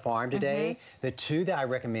fresh from the farm today, the two that I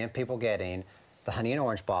recommend people getting, the honey and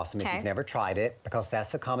orange blossom, if you've never tried it, because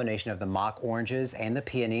that's the combination of the mock oranges and the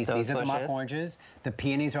peonies. These are the mock oranges. The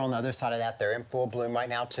peonies are on the other side of that. They're in full bloom right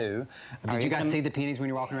now, too. Did you guys see the peonies when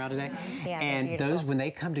you're walking around today? Yeah, and those, when they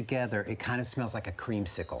come together, it kind of smells like a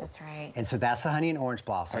creamsicle. That's right. And so that's the honey and orange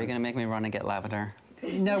blossom. Are you going to make me run and get lavender?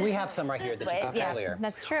 No, we have some right here that you picked earlier.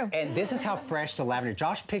 That's true. And this is how fresh the lavender.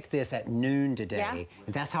 Josh picked this at noon today.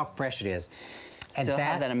 And that's how fresh it is. And still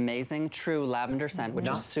have that amazing true lavender scent, which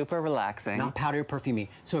is super relaxing. Not powdery perfumey.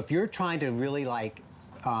 So if you're trying to really like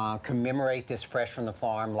commemorate this Fresh from the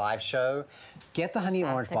Farm live show, get the honey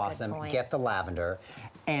orange blossom, get the lavender.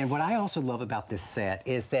 And what I also love about this set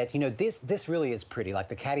is that, you know, this really is pretty. Like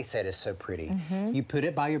the caddy set is so pretty. You put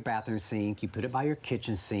it by your bathroom sink, you put it by your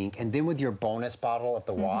kitchen sink, and then with your bonus bottle of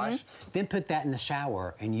the wash, then put that in the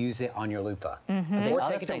shower and use it on your loofah. Or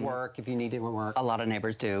take it to work if you need it at work. A lot of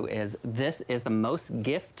neighbors do is this is the most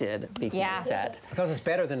gifted Beekman set. Because it's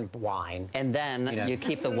better than wine. And then you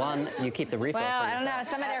keep the refill well, for I don't know,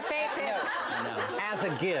 yourself. some of their faces. As a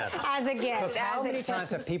gift. As a gift. Because how many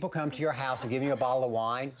times have people come to your house and give you a bottle of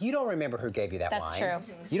wine? You don't remember who gave you that wine. That's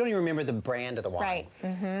true. You don't even remember the brand of the wine.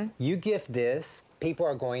 Right. You gift this, people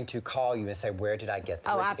are going to call you and say, where did I get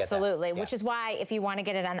that? Oh, absolutely. Which is why if you want to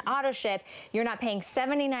get it on auto ship, you're not paying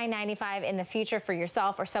 $79.95 in the future for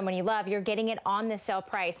yourself or someone you love. You're getting it on the sale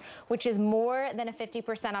price, which is more than a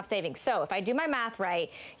 50% off savings. So if I do my math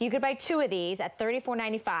right, you could buy 2 of these at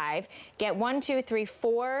 $34.95, get 1, 2, 3,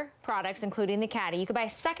 4 products, including the caddy. You could buy a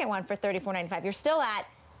second one for $34.95. You're still at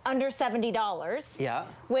under $70. Yeah.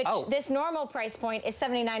 Which this normal price point is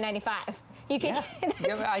 $79.95. You can get,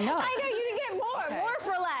 I know. I know, you can get more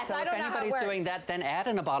for less. So I don't know how it if anybody's works. doing that, then add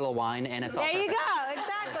in a bottle of wine and it's all There you perfect. go,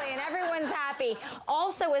 exactly, and everyone's happy.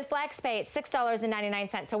 Also with FlexPay, it's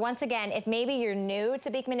 $6.99. So once again, if maybe you're new to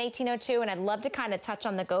Beekman 1802, and I'd love to kind of touch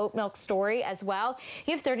on the goat milk story as well,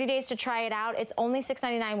 you have 30 days to try it out. It's only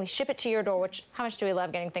 $6.99. We ship it to your door, which how much do we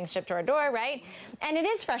love getting things shipped to our door, right? And it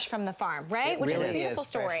is fresh from the farm, right? Which is a beautiful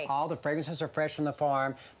story. Fresh. All the fragrances are fresh from the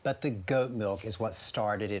farm, but the goat milk is what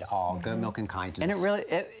started it all. Goat milk and kindness. And it really,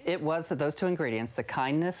 it was those two ingredients, the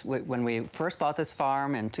kindness. When we first bought this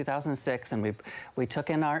farm in 2006, and we took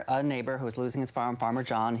in a neighbor who was losing his farm, Farmer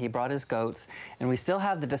John. He brought his goats, and we still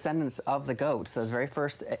have the descendants of the goats. Those very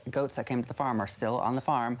first goats that came to the farm are still on the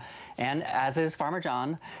farm, and as is Farmer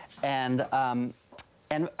John. And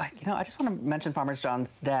And, you know, I just want to mention Farmer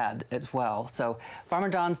John's dad as well. So Farmer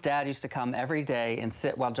John's dad used to come every day and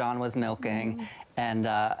sit while John was milking. And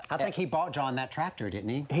I think he bought John that tractor, didn't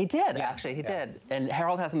he? He did, actually, he did. And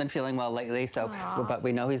Harold hasn't been feeling well lately, so but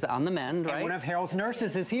we know he's on the mend, right? And one of Harold's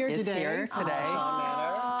nurses is here today. So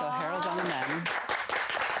Harold's on the mend.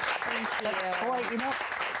 Thank you. Boy, you know,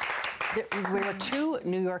 we were two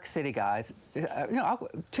New York City guys,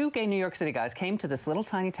 two gay New York City guys came to this little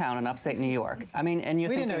tiny town in upstate New York. I mean, and we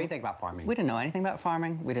didn't know anything about farming. We didn't know anything about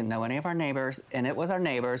farming. We didn't know any of our neighbors, and it was our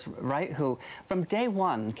neighbors, right, who from day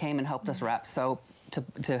one came and helped us wrap soap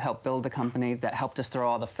to help build the company, that helped us through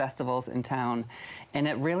all the festivals in town, and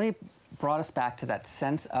it really brought us back to that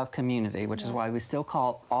sense of community, which is why we still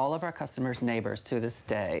call all of our customers neighbors to this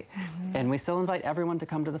day. And we still invite everyone to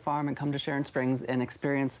come to the farm and come to Sharon Springs and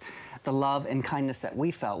experience the love and kindness that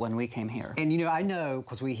we felt when we came here. And, you know, I know,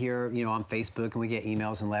 because we hear, you know, on Facebook and we get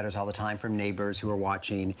emails and letters all the time from neighbors who are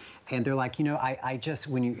watching, and they're like, you know, I just,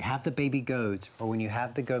 when you have the baby goats or when you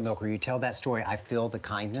have the goat milk or you tell that story, I feel the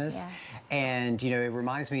kindness. And, you know, it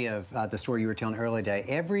reminds me of the story you were telling earlier today.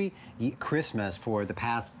 Every Christmas for the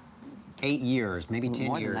past 8 years, maybe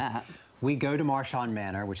 10 years, we go to Marchand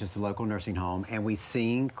Manor, which is the local nursing home, and we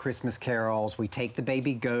sing Christmas carols. We take the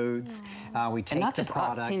baby goats. We take and not the just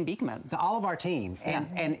product. Us, Team Beekman. All of our team.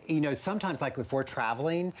 And you know, sometimes like if we're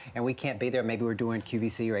traveling and we can't be there, maybe we're doing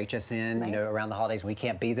QVC or HSN, you know, around the holidays and we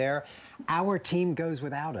can't be there, our team goes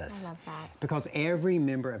without us. I love that. Because every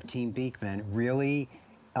member of Team Beekman really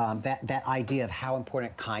that idea of how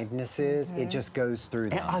important kindness is, it just goes through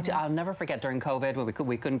them. I'll never forget during COVID when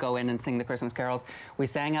we couldn't go in and sing the Christmas carols. We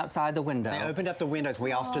sang outside the window. They opened up the windows.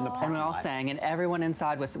 We all stood in the parking lot. And we all sang, and everyone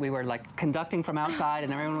inside we were like conducting from outside,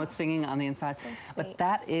 and everyone was singing on the inside. So sweet. But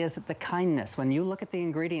that is the kindness. When you look at the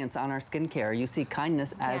ingredients on our skincare, you see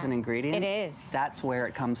kindness as an ingredient. It is. That's where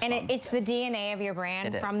it comes from. And it's the DNA of your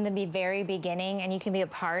brand from the very beginning, and you can be a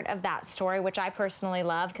part of that story, which I personally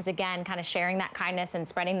love, because again, kind of sharing that kindness and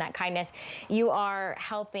spreading that kindness, you are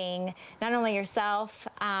helping not only yourself,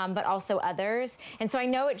 but also others. And so I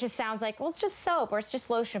know it just sounds like, well, it's just soap or it's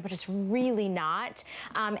just lotion, but it's really not.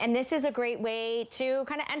 And this is a great way to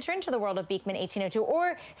kind of enter into the world of Beekman 1802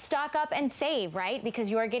 or stock up and save, right? Because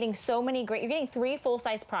you are getting so many great, you're getting 3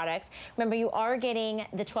 full-size products. Remember, you are getting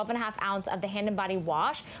the 12.5 ounce of the Hand and Body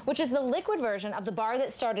Wash, which is the liquid version of the bar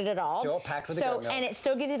that started it all. Still packed with the goat milk. And it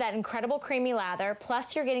still gives you that incredible creamy lather,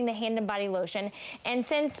 plus you're getting the Hand and Body Lotion. And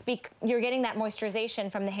since you're getting that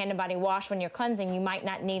moisturization from the Hand and Body Wash when you're cleansing, you might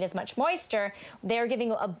not need as much moisture. They're giving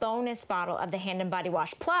you a bonus bottle of the Hand and Body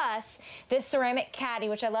Wash. Plus, this ceramic caddy,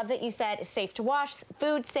 which I love that you said is safe to wash,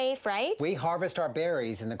 food safe, right? We harvest our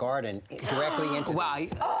berries in the garden directly into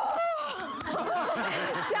these.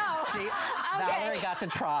 Valerie got to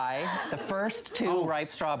try the first 2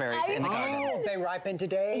 ripe strawberries in the garden. Oh, they ripened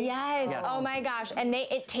today? Yes. Oh my gosh. And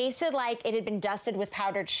it tasted like it had been dusted with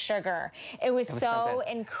powdered sugar. It was so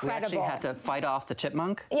incredible. We actually had to fight off the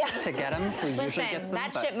chipmunk to get him. Listen,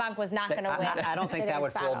 that chipmunk was not going to win. I don't think that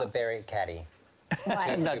would fill the berry caddy.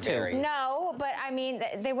 What? Berries. No, but I mean,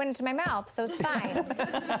 they went into my mouth, so it's fine.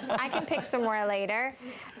 I can pick some more later.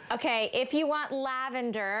 Okay, if you want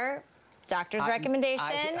lavender, doctor's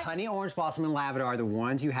recommendation. Honey, orange blossom, and lavender are the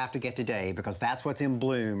ones you have to get today because that's what's in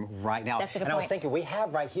bloom right now. That's a good point. I was thinking, we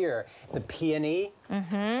have right here the peony,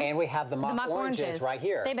 and we have the mock oranges right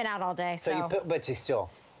here. They've been out all day, so. You put, but you still,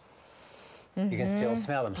 you can still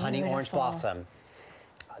smell them. Honey, orange blossom.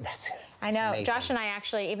 That's it. I know. Josh and I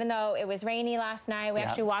actually, even though it was rainy last night, we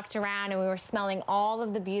actually walked around and we were smelling all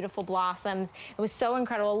of the beautiful blossoms. It was so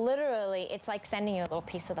incredible. Literally, it's like sending you a little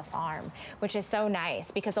piece of the farm, which is so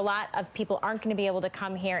nice because a lot of people aren't going to be able to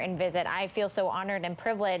come here and visit. I feel so honored and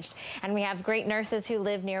privileged, and we have great nurses who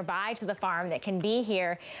live nearby to the farm that can be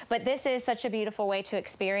here. But this is such a beautiful way to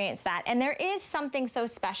experience that. And there is something so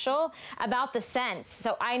special about the scents.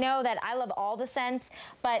 So I know that I love all the scents,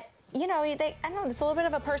 but you know, I don't know, it's a little bit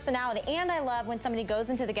of a personality. And I love when somebody goes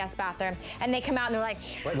into the guest bathroom and they come out and they're like,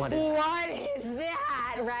 what is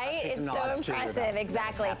that, right? It's so impressive,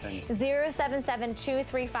 exactly.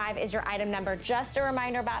 077235 is your item number. Just a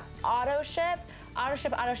reminder about auto ship. Auto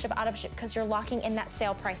ship, because you're locking in that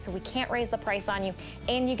sale price, so we can't raise the price on you,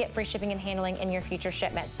 and you get free shipping and handling in your future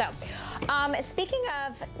shipment. So, speaking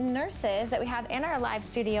of nurses that we have in our live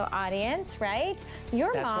studio audience, right?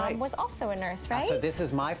 Your mom was also a nurse, right? So this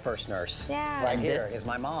is my first nurse. Yeah. Right here is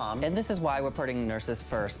my mom. And this is why we're putting nurses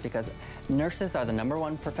first, because nurses are the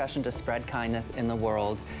 #1 profession to spread kindness in the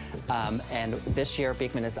world. And this year,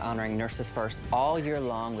 Beekman is honoring nurses first all year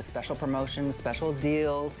long with special promotions, special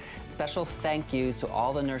deals, special thank you yous to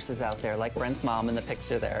all the nurses out there, like Brent's mom in the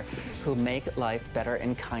picture there, who make life better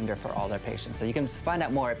and kinder for all their patients. So you can just find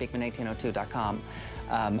out more at Beekman1802.com.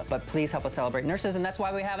 But please help us celebrate nurses, and that's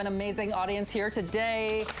why we have an amazing audience here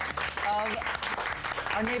today of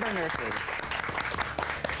our neighbor nurses.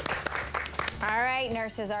 All right,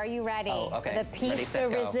 nurses, are you ready? Oh, okay. The piece de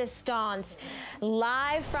resistance,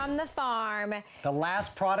 live from the farm. The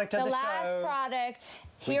last product of the show. The last product,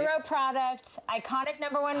 hero product, iconic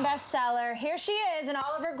 #1 bestseller. Here she is in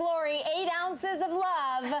all of her glory, 8 ounces of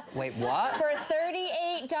love. Wait, what? For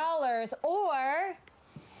 $38, or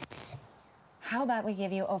how about we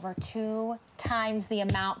give you over 2 times the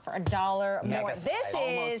amount for $1 more? This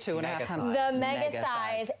is the mega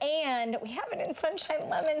size, and we have it in Sunshine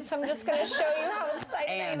Lemon, so I'm just going to show you how excited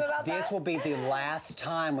I am about that. And this will be the last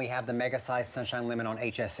time we have the mega size Sunshine Lemon on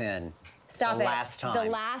HSN. Stop the it. Last time. The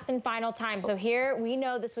last and final time. So here, we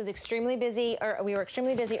know this was extremely busy, or we were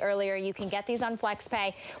extremely busy earlier. You can get these on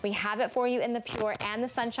FlexPay. We have it for you in the Pure and the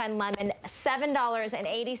Sunshine Lemon,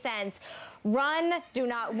 $7.80. Run, do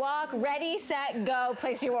not walk, ready, set, go,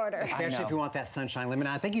 place your order. Especially if you want that Sunshine Lemon.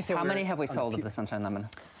 I think you said how many have we sold of the Sunshine Lemon?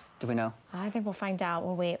 Do we know? I think we'll find out.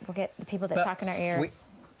 We'll wait. We'll get the people that talk in our ears.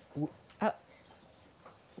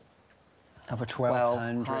 Over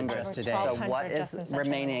 1,200 just today. So what is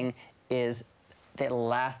remaining is the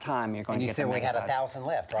last time you're going to get the mega size. And you said we had 1,000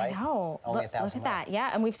 left, right? No, Only 1,000 look at that. Yeah,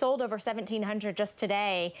 and we've sold over 1,700 just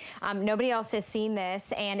today. Nobody else has seen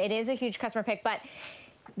this, and it is a huge customer pick, but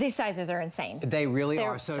these sizes are insane. They really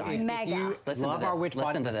are. So mega. If you love our Witch Body,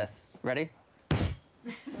 listen to this. Ready?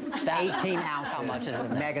 18 ounces. How much is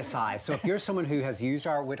it? Mega size. So if you're someone who has used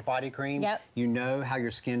our Witch Body Cream, you know how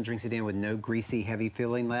your skin drinks it in with no greasy, heavy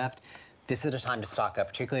feeling left. This is the time to stock up,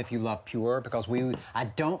 particularly if you love Pure, because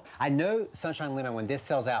I know Sunshine Lemon, when this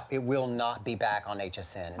sells out, it will not be back on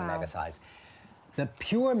HSN in mega size. The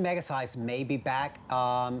Pure mega size may be back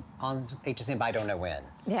on HSN, but I don't know when.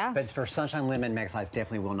 Yeah. But for Sunshine Lemon, mega size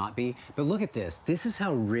definitely will not be. But look at this. This is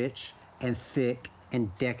how rich and thick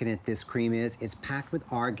and decadent this cream is. It's packed with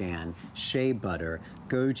argan, shea butter,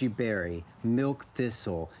 goji berry, milk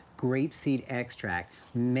thistle, grapeseed extract,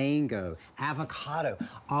 mango, avocado,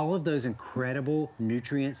 all of those incredible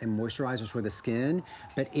nutrients and moisturizers for the skin.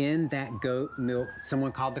 But in that goat milk,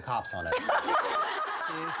 someone called the cops on us.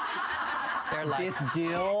 This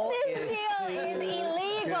deal is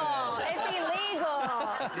illegal. It's illegal.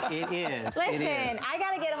 It is. Listen, I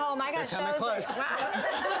gotta get home. I got shows. They're coming close.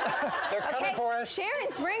 They're coming for us.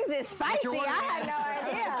 Sharon Springs is spicy. I had no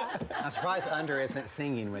idea. I'm surprised Under isn't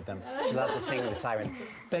singing with them. She loves to sing with the sirens.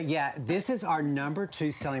 But yeah, this is our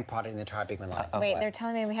 #2 selling product in the entire Beekman line. Wait, they're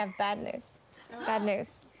telling me we have bad news. Bad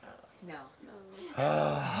news. No.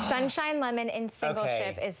 Sunshine Lemon in single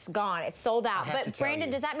ship is gone. It's sold out. But Brandon,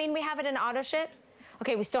 does that mean we have it in auto ship?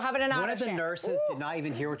 Okay, we still have it in auto ship. One of the nurses did not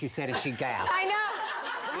even hear what you said, and she gasped. I know.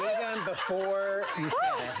 Even before you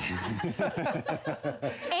said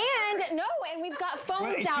it. And we've got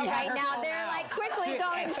phones out right now. They're like quickly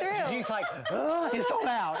going through. She's like, oh, it's sold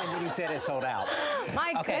out. And then you said it's sold out.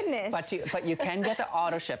 My goodness. But you can get the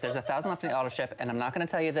auto ship. There's 1,000 left in the auto ship, and I'm not going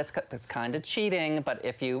to tell you this. It's kind of cheating, but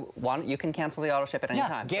if you want, you can cancel the auto ship at any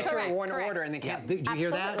time. Get your one order and then cancel. Did you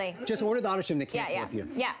hear that? Just order the auto ship and then cancel with you.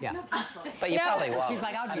 Yeah. But you probably won't. She's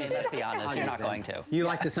like, let's be honest, you're not going to. You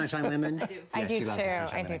like the Sunshine Lemon? I do too.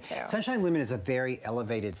 I do too. Sunshine Lemon is a very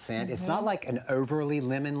elevated scent. It's not like an overly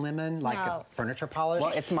lemon, like a furniture polish.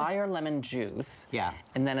 Well, it's Meyer lemon juice. Yeah.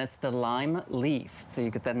 And then it's the lime leaf, so you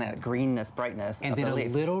get then that greenness, brightness. And then a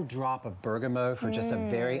little drop of bergamot for just a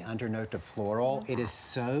very undernote of floral. It is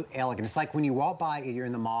so elegant. It's like when you walk by, you're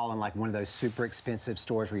in the mall in like one of those super expensive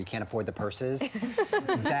stores where you can't afford the purses.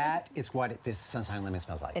 That is what this Sunshine Lemon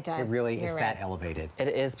smells like. It does. It really is that elevated. It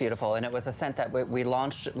is beautiful, and it was a scent that we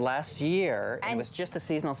launched last year. And it was just a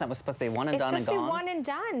seasonal scent. It was supposed to be one and done and gone. It's supposed to be one and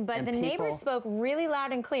done, but the neighbors spoke really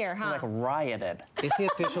loud and clear, huh? Like rioted. It's the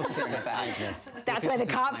official scent of kindness. That's why the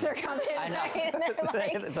cops are coming. I know.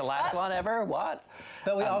 Like, it's the last one ever. What?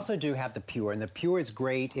 But we also do have the Pure, and the Pure is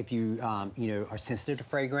great if you, are sensitive to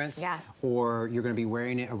fragrance, or you're going to be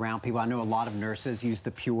wearing it around people. I know a lot of nurses use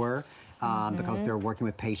the Pure because they're working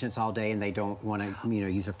with patients all day and they don't want to,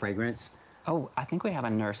 use a fragrance. Oh, I think we have a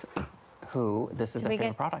nurse who this is their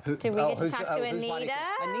favorite product. Did we get to talk to Anita?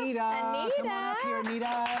 Anita, come on up here,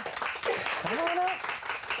 Anita. Come on up.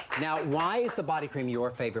 Now, why is the body cream your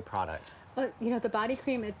favorite product? Well, the body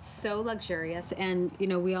cream, it's so luxurious, and,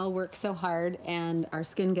 we all work so hard, and our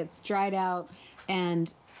skin gets dried out,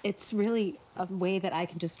 and it's really a way that I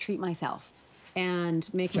can just treat myself. and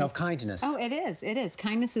making self-kindness. Oh, it is. It is.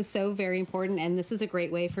 Kindness is so very important, and this is a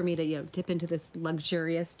great way for me to, dip into this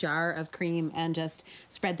luxurious jar of cream and just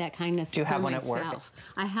spread that kindness. Do you have one myself. at work?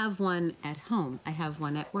 I have one at home. I have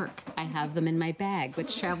one at work. I have them in my bag,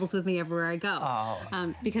 which travels with me everywhere I go.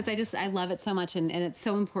 Oh. Because I love it so much, and it's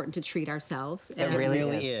so important to treat ourselves. It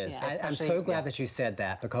really is. Yeah. I'm so glad that you said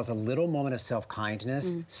that, because a little moment of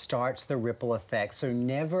self-kindness starts the ripple effect. So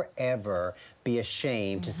never, ever be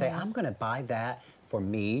ashamed to say, I'm going to buy that for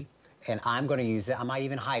me, and I'm going to use it. I might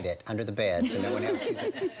even hide it under the bed so no one else uses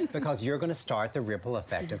it, because you're going to start the ripple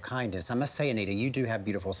effect of kindness. I must say, Anita, you do have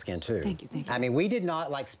beautiful skin too. Thank you, thank you. I mean, we did not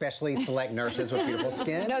like specially select nurses with beautiful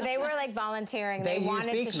skin. No, they were like volunteering. They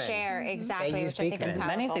wanted to share, exactly, which I think is powerful.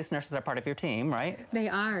 Many of these nurses are part of your team, right? They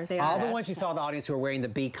are. They are. All the ones you saw in the audience who are wearing the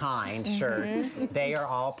Be Kind shirt, they are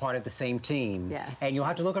all part of the same team. Yes. And you'll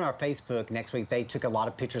have to look on our Facebook next week. They took a lot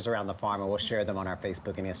of pictures around the farm, and we'll share them on our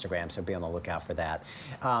Facebook and Instagram, so be on the lookout for that.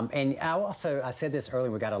 And I said this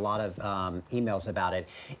earlier, we got a lot of emails about it.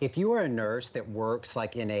 If you are a nurse that works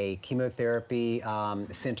like in a chemotherapy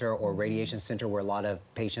center or radiation center where a lot of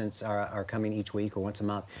patients are coming each week or once a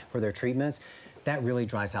month for their treatments, that really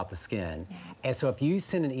dries out the skin. Yeah. And so if you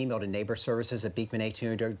send an email to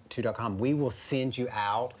neighborservices@beekman822.com, we will send you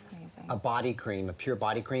out a body cream, a pure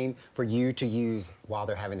body cream for you to use while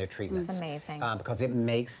they're having their treatments. That's amazing. Because it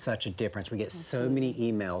makes such a difference. We get so many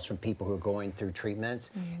emails from people who are going through treatments.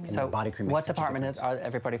 And so body cream what department is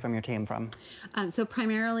everybody from your team from? So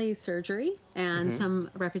primarily surgery and some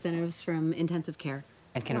representatives from intensive care.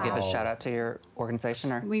 And can you give a shout out to your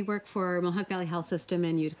organization? Or? We work for Mohawk Valley Health System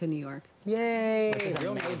in Utica, New York. Yay!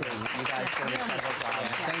 Real amazing. You guys do an incredible job.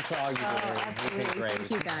 Thanks for all you do. Absolutely. Great.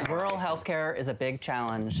 Thank you, guys. Rural healthcare is a big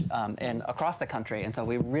challenge across the country, and so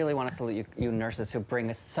we really want to salute you nurses who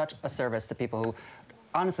bring such a service to people who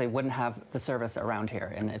honestly wouldn't have the service around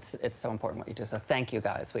here, and it's so important what you do. So thank you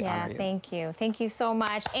guys. We honor you. Thank you. Thank you so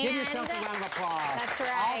much. Give yourself a round of applause. That's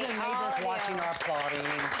right. All the neighbors watching are applauding.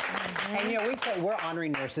 And we say we're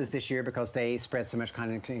honoring nurses this year because they spread so much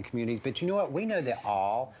kindness in communities. But you know what? We know that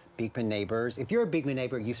all Beekman neighbors, if you're a Beekman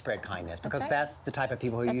neighbor, you spread kindness, because that's the type of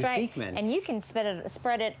people who use Beekman. And you can spread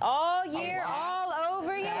it all year, all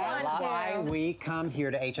over you want to. That's why we come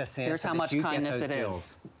here to HSN. Here's how much kindness it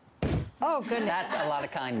is. Oh, goodness. That's a lot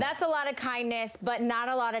of kindness. That's a lot of kindness, but not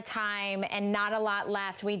a lot of time and not a lot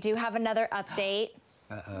left. We do have another update.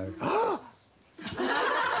 Uh-oh.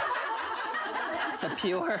 The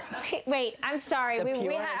pure. Wait, I'm sorry.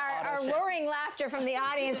 We had our roaring laughter from the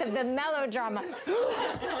audience of the melodrama.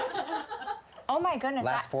 Oh my goodness.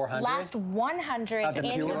 Last 400? Last 100 in the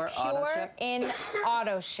pure in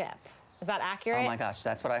auto ship. Is that accurate? Oh my gosh,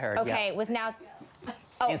 that's what I heard. Okay, with now.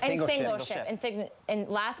 Oh, and single ship. And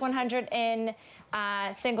last 100 in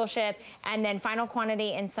single ship, and then final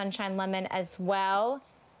quantity in Sunshine Lemon as well.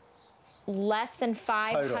 Less than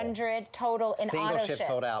 500 total in single auto ship. Single ship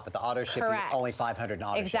sold out, but the auto ship is only 500 in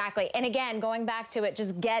auto ship. Exactly. And again, going back to it,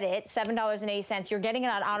 just get it, $7.80. You're getting it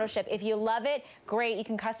on auto ship. If you love it, great. You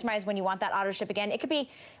can customize when you want that auto ship again. It could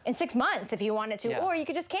be in 6 months if you wanted to, or you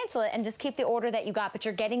could just cancel it and just keep the order that you got, but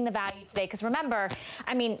you're getting the value today. Because remember,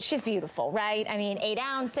 I mean, she's beautiful, right? I mean, 8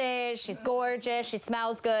 ounces, she's gorgeous, she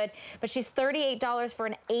smells good, but she's $38 for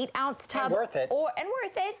an 8-ounce tub. And worth it. And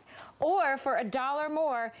worth it. Or for $1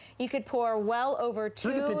 more, you could pour well over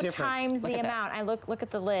 2 times the amount. Look at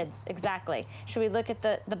the lids, exactly. Should we look at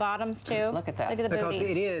the bottoms too? Look at that. Look at the because booties.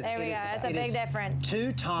 It is. There we go. That's a big difference.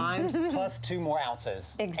 2 times plus 2 more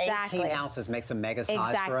ounces. Exactly. 18 ounces makes a mega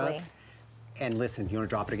size for us. And listen, you want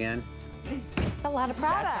to drop it again? It's a lot of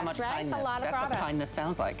product, That's how much right? kindness. It's a lot of That's product. what kindness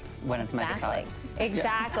sounds like when it's mega sized.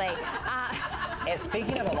 Exactly. And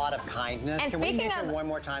speaking of a lot of kindness, can we mention one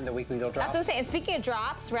more time the weekly deal drop? That's what I'm saying. And speaking of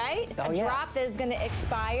drops, right? A drop that is going to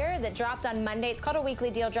expire, that dropped on Monday. It's called a weekly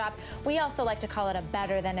deal drop. We also like to call it a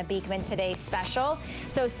Better Than a Beekman Today special.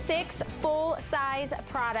 So 6 full-size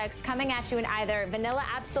products coming at you in either Vanilla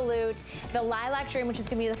Absolute, the Lilac Dream, which is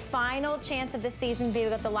going to be the final chance of the season. We've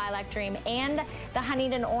got the Lilac Dream and the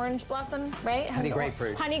Honeyed and Orange Blossom, right? Honey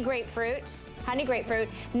Grapefruit. Honey Grapefruit. Honey Grapefruit.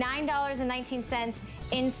 $9.19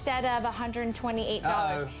 instead of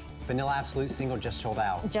 $128. Vanilla Absolute single just sold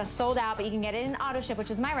out. Just sold out, but you can get it in auto ship,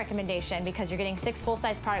 which is my recommendation because you're getting 6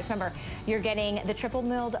 full-size products. Remember, you're getting the triple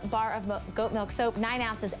milled bar of goat milk soap, 9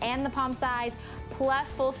 ounces, and the palm size.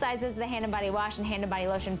 plus full sizes of the hand and body wash and hand and body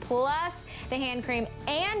lotion, plus the hand cream,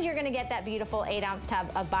 and you're gonna get that beautiful 8-ounce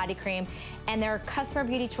tub of body cream. And they're Customer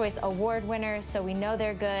Beauty Choice Award winners, so we know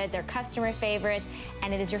they're good. They're customer favorites,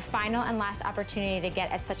 and it is your final and last opportunity to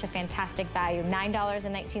get at such a fantastic value.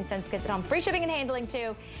 $9.19 gets it home. Free shipping and handling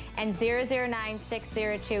too, and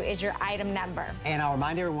 009602 is your item number. And I'll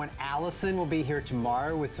remind everyone, Allison will be here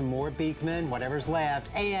tomorrow with some more Beekman, whatever's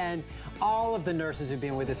left, and all of the nurses who've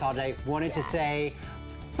been with us all day wanted to say,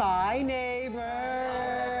 bye, neighbors.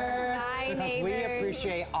 Bye, because neighbors. We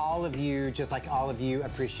appreciate all of you, just like all of you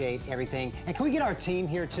appreciate everything. And can we get our team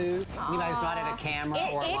here too? Anybody who's not at a camera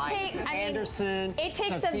or like Anderson, it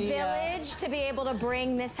takes Sophia. A village to be able to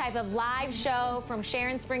bring this type of live show from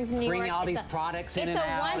Sharon Springs, New York. Bring all these products in and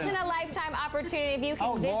out. It's a once-in-a-lifetime opportunity. If you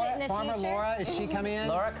can visit in the Farmer future. Laura, is she coming in?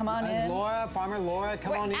 Laura, come on in. Laura, Farmer Laura,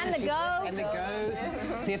 come on in. And the goat. And the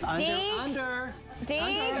goats. See if under. Dee,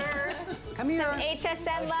 come here. Some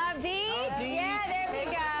HSN love, Dee. Oh, Dee. Yeah, there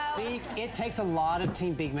we go. Dee, it takes a lot of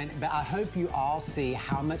Team Beekman, but I hope you all see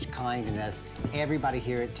how much kindness everybody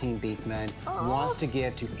here at Team Beekman wants to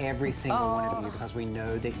give to every single one of you, because we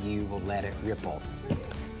know that you will let it ripple.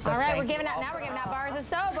 So all right, we're giving out bars of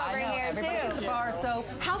soap over here too. Bar of soap.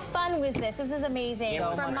 How fun was this? This was amazing.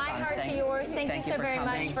 From my heart to yours, thank you so very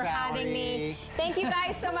much for having me. Thank you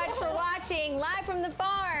guys so much for watching live from the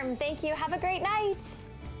farm. Thank you. Have a great night.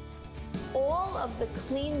 All of the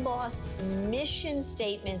Clean Boss mission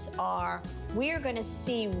statements are, we're going to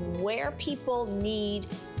see where people need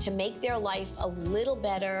to make their life a little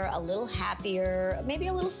better, a little happier, maybe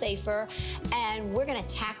a little safer, and we're going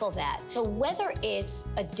to tackle that. So whether it's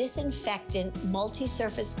a disinfectant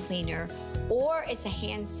multi-surface cleaner, or it's a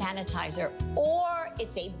hand sanitizer, or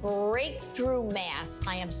it's a breakthrough mask,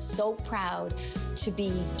 I am so proud to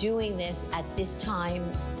be doing this at this time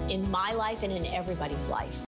in my life and in everybody's life.